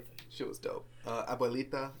 Shit was dope.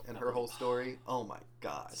 Abuelita and her whole story. Oh my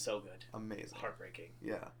god. So good. Amazing. Heartbreaking.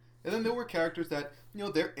 Yeah. And then there were characters that, you know,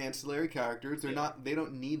 they're ancillary characters. They're not. They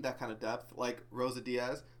don't need that kind of depth. Like Rosa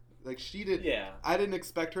Diaz. Like she did. Yeah. I didn't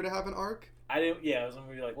expect her to have an arc. I didn't. Yeah. I was gonna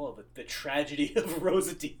be like, well, the tragedy of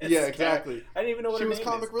Rosa Diaz. Yeah. Exactly. I didn't even know what she her was name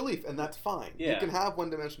comic is. relief, and that's fine. Yeah. You can have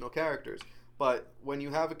one-dimensional characters, but when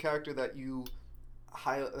you have a character that you're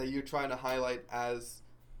trying to highlight as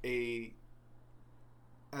a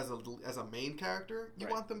main character, you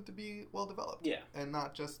want them to be well developed. Yeah. And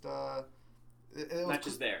not just not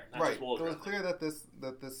just there. Not right. Just it was clear that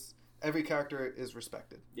this every character is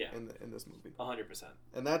respected. Yeah. In this movie. 100%.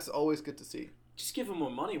 And that's always good to see. Just give him more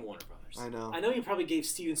money, Warner Brothers. I know. I know you probably gave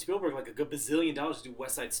Steven Spielberg like a good bazillion dollars to do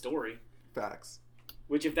West Side Story. Facts.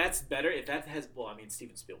 Which if that's better,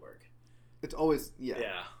 Steven Spielberg. It's always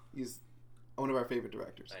Yeah. He's one of our favorite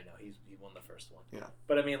directors. I know he won the first one. Yeah.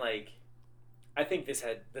 But I mean, like, I think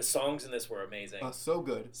the songs in this were amazing. So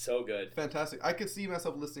good. So good. Fantastic. I could see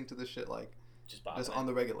myself listening to this shit like just on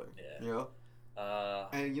the regular. Yeah. You know?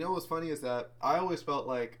 And you know what's funny is that I always felt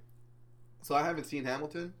like, so I haven't seen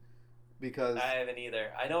Hamilton because I haven't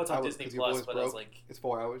either. I know it's on Disney Plus, but I was like, it's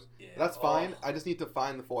 4 hours. Yeah. That's fine. I just need to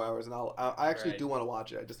find the 4 hours, and I actually do want to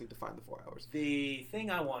watch it. I just need to find the 4 hours. The thing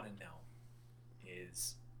I want to know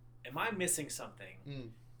is, am I missing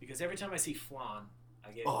something? Because every time I see Flan,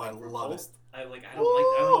 I get repulsed. I don't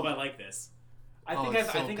know if I like this. I think I've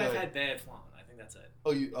had bad Flan. I think that's it.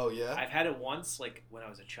 Oh yeah. I've had it once, like when I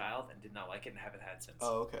was a child, and did not like it, and haven't had since.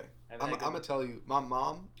 Oh okay. I'm gonna tell you, my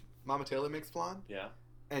mom, Mama Taylor makes flan. Yeah.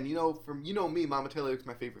 And me, Mama Taylor is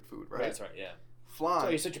my favorite food, right? That's right. Yeah. Flan. So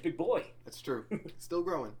you're such a big boy. That's true. Still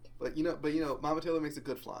growing, but Mama Taylor makes a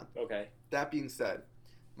good flan. Okay. That being said,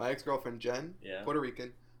 my ex-girlfriend Jen, Puerto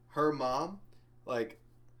Rican, her mom, like,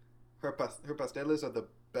 her pasteles are the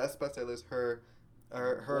best pasteles. Her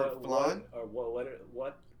flan.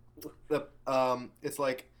 What? It's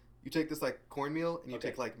like you take this like cornmeal and you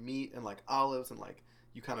take like meat and like olives and like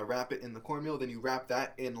you kind of wrap it in the cornmeal. Then you wrap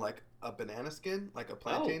that in like a banana skin, like a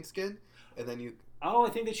plantain skin, and then you. Oh, I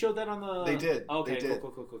think they showed that on the. They did. Okay, they did.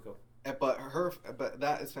 Cool. But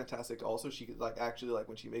that is fantastic. Also, she like actually like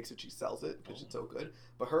when she makes it, she sells it because it's so good.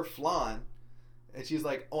 But her flan, and she's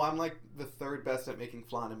like, oh, I'm like the third best at making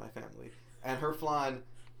flan in my family, and her flan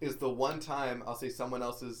is the one time I'll say someone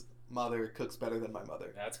else's mother cooks better than my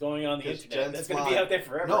mother. That's going on the internet. Jen's That's going to be out there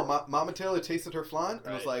forever. No, Mama Taylor tasted her flan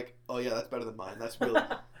and was like, "Oh yeah, that's better than mine. That's really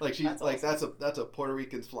like she's That's like awesome. that's a Puerto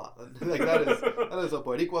Rican flan. Like that is a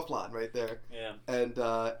Boricua flan right there. Yeah. And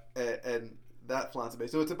that flan's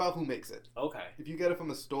amazing. So it's about who makes it. Okay. If you get it from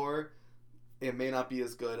a store, it may not be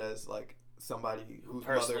as good as like somebody whose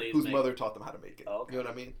Personally mother taught them how to make it. Okay. You know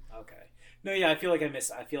what I mean? Okay. No, yeah, I feel like I'm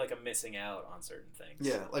missing out on certain things.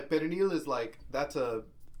 Yeah, like pernil is like that's a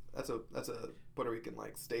Puerto Rican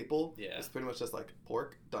like staple. Yeah. It's pretty much just like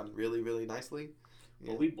pork done really, really nicely.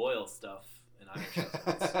 Well, we boil stuff in Irish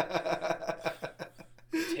restaurants.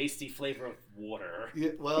 Tasty flavor of water.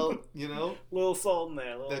 Yeah, well, you know, Little salt in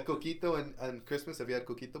there. the coquito and Christmas. Have you had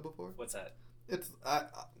coquito before? What's that? It's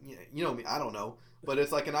you know me. I don't know, but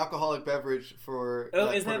it's like an alcoholic beverage for.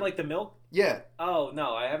 Oh, isn't that like the milk? Yeah. Oh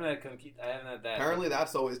no, I haven't had coquito. I haven't had that. Apparently,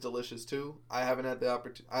 that's always delicious too. I haven't had the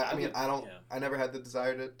opportunity. I mean, I don't. Yeah. I never had the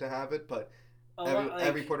desire to have it, but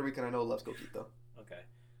every Puerto Rican I know loves coquito. Okay.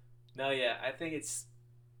 No, yeah, I think it's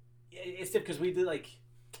because we do like.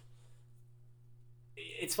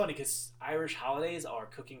 It's funny because Irish holidays are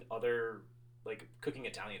cooking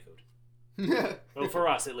Italian food. Yeah. Well, for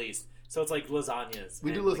us at least. So it's like lasagnas.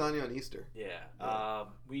 We do lasagna on Easter. Yeah.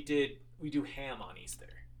 We do ham on Easter.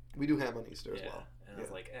 We do ham on Easter as well. And I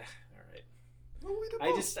was like, all right. Well, we do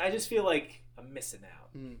both. I just feel like I'm missing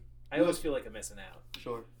out. Mm. I always feel like I'm missing out.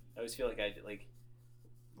 Sure. I always feel like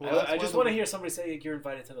Well, I just want to hear somebody say like, you're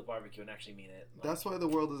invited to the barbecue and actually mean it. Like, that's why the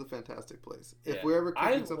world is a fantastic place. If Yeah. we're ever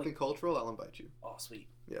cooking something cultural, I'll invite you. oh, sweet.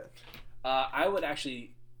 Yeah. I would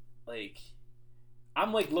actually like.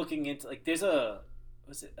 I'm like looking into like there's a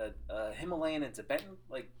Himalayan and Tibetan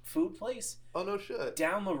like food place Oh no shit.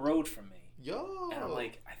 down the road from me, Yo. and I'm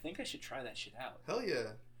like, I think I should try that shit out. Hell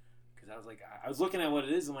yeah. Because I was like, I was looking at what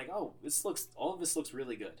it is. I'm like, oh, all of this looks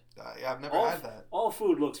really good. Yeah, I've never had that. All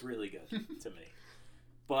food looks really good to me.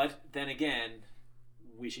 But then again,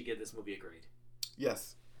 we should get this movie agreed.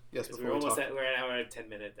 Yes. Yes. Because Before we're an hour and 10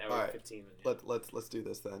 minutes, hour and 15 minutes. Let's do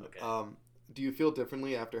this then. Okay. Do you feel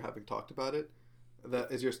differently after having talked about it?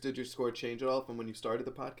 Did your score change at all from when you started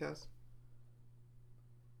the podcast?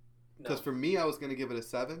 Because for me, I was going to give it a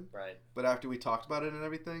 7. Right. But after we talked about it and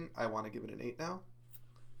everything, I want to give it an 8 now.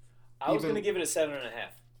 I was going to give it a 7.5.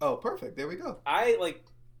 Oh, perfect. There we go.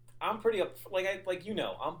 I'm pretty I'm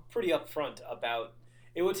pretty upfront about.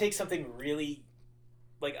 It would take something really,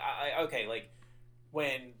 when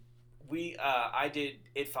I did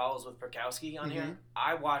It Follows with Perkowski on here,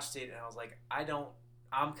 I watched it and I was like,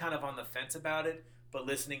 I'm kind of on the fence about it, but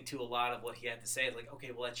listening to a lot of what he had to say, I was like,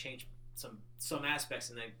 okay, well, that changed some aspects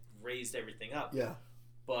and then raised everything up. Yeah.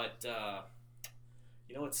 But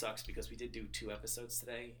you know what sucks? Because we did do 2 episodes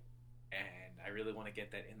today, and I really want to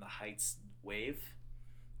get that In the Heights wave,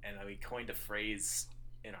 and we coined a phrase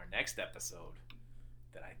in our next episode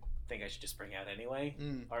that I think I should just bring out anyway.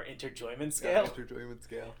 Our interjoyment scale. Yeah, interjoyment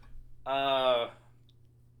scale.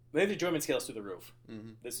 The interjoyment scale is through the roof.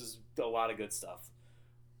 Mm-hmm. This is a lot of good stuff.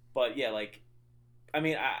 But yeah,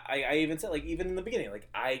 I even said, even in the beginning,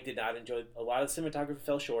 I did not enjoy, a lot of the cinematography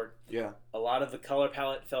fell short. Yeah. A lot of the color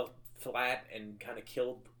palette fell flat and kind of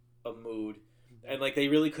killed a mood. And they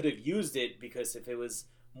really could have used it, because if it was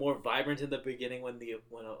more vibrant in the beginning when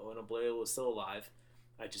Oblea was still alive,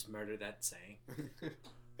 I just murdered that saying.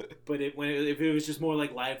 But if it was just more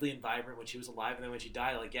lively and vibrant when she was alive, and then when she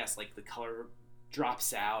died, yes, the color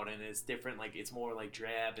drops out and it's different. It's more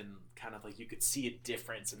drab, and kind of you could see a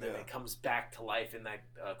difference, and then it comes back to life in that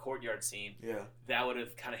courtyard scene. Yeah, that would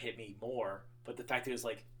have kind of hit me more. But the fact that it was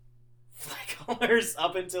flat colors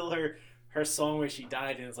up until her song where she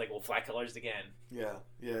died, and it's flat colors again. Yeah.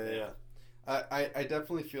 I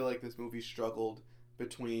definitely feel like this movie struggled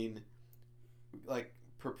between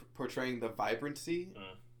portraying the vibrancy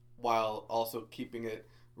while also keeping it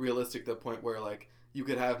realistic to the point where you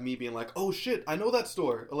could have me being oh shit, I know that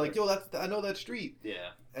store, or yo, I know that street.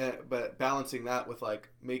 Yeah. But balancing that with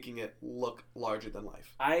making it look larger than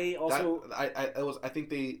life. I also I think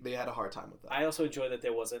they had a hard time with that. I also enjoy that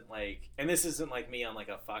there wasn't and this isn't me on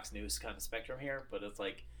a Fox News kind of spectrum here, but it's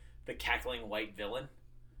the cackling white villain.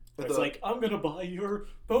 It's I'm gonna buy your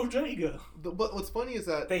bodega. But what's funny is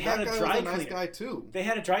that they had that a guy dry was a cleaner. nice guy too. They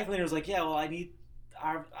had a dry cleaner. It was yeah, well,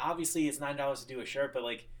 obviously it's $9 to do a shirt, but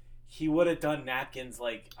he would have done napkins all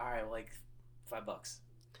right, $5.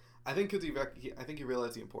 I think because he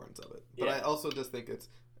realized the importance of it. But I also just think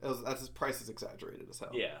that's his price is exaggerated as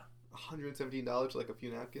hell. Yeah. $117 for like a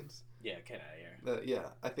few napkins. Yeah, get out of here. Yeah,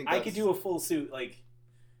 I think I could do a full suit. Like,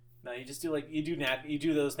 no, you just do like you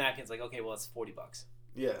do those napkins. Like, okay, well, it's $40.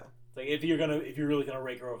 Yeah. It's like if you're really gonna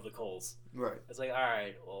rake her over the coals, right? It's like, all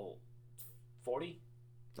right, well, 40.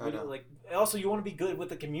 I know. Like, also you want to be good with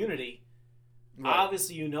the community. Right.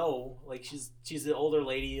 Obviously, like she's an older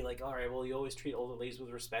lady. Like, all right, well, you always treat older ladies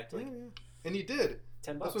with respect. Like, yeah. And he did.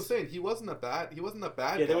 $10. That's what I'm saying. He wasn't a bad Yeah,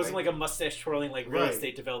 guy. there wasn't like a mustache twirling like real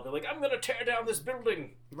estate developer. Like, I'm gonna tear down this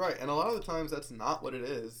building. Right, and a lot of the times that's not what it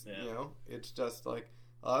is. Yeah. You know, it's just like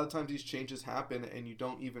a lot of times these changes happen, and you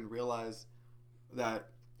don't even realize that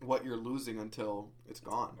what you're losing until it's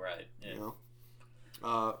gone. Right. Yeah. You know.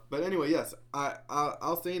 But anyway, yes,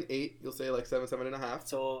 I'll say an 8. You'll say like 7, 7.5.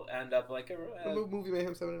 So we'll end up like a Movie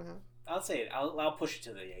Mayhem 7.5. I'll say it. I'll push it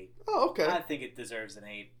to the 8. Oh, okay. I think it deserves an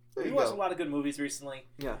 8. There We you watched go. a lot of good movies recently.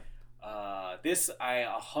 Yeah. This I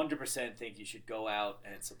 100% think you should go out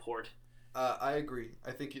and support. I agree.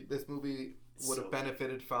 I think this movie would have So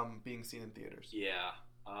benefited from being seen in theaters. Yeah.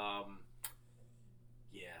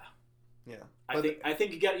 Yeah. I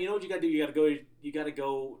think you got. You know what you got to do? You got to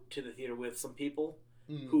go to the theater with some people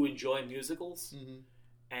who enjoy musicals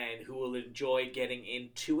and who will enjoy getting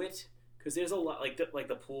into it. Because there's a lot like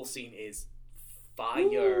the pool scene is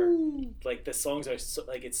fire. Ooh. Like the songs are so,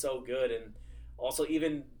 like it's so good, and also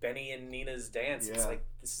even Benny and Nina's dance. It's like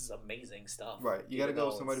this is amazing stuff. Right, you got to go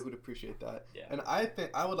with somebody who'd appreciate that. Yeah. And I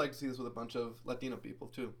think I would like to see this with a bunch of Latino people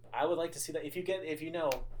too. I would like to see that if you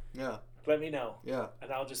know. Yeah. Let me know. Yeah.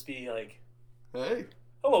 And I'll just be like, hey.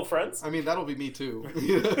 Hello, friends. I mean, that'll be me too.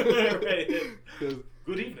 Right.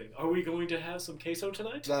 Good evening. Are we going to have some queso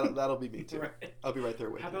tonight? That'll be me too. Right. I'll be right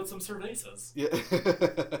there with How you. about some cervezas? Yeah.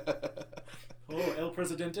 Oh, El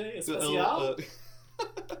Presidente Especial?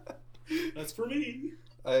 That's for me.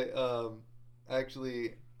 I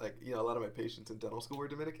actually, like, you know, a lot of my patients in dental school were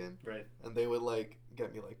Dominican. Right. And they would like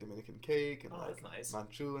get me like Dominican cake and like that's nice.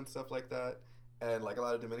 manchu and stuff like that, and like a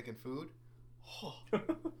lot of Dominican food.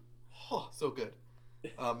 So good.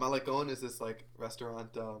 Malecon is this like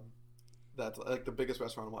restaurant that's like the biggest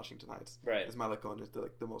restaurant in Washington Heights. Right. Is Malecon is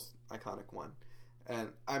the most iconic one, and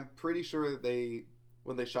I'm pretty sure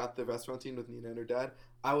when they shot the restaurant scene with Nina and her dad,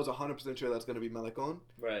 I was 100% sure that's going to be Malecon.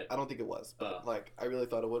 Right. I don't think it was, but like I really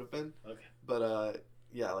thought it would have been. Okay. But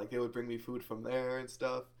yeah, like they would bring me food from there and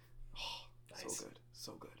stuff. Nice.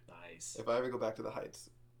 So good. Nice. If I ever go back to the Heights,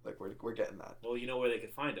 like we're getting that. Well, you know where they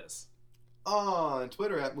can find us. On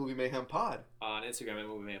Twitter at Movie Mayhem Pod. On Instagram at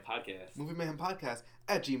Movie Man Podcast. Movie Mayhem Podcast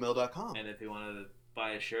at gmail.com. And if you want to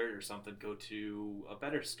buy a shirt or something, go to a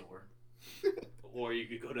better store. Or you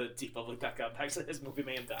could go to tpublic.com/Movie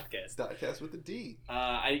Mayhem Podcast. Podcast with a D.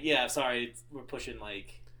 Sorry, we're pushing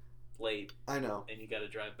like late. I know. And you got to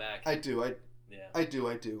drive back. I do. I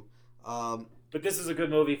do. But this is a good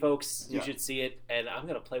movie, folks. You should see it. And I'm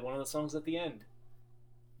gonna play one of the songs at the end.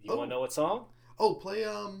 You want to know what song? Oh, play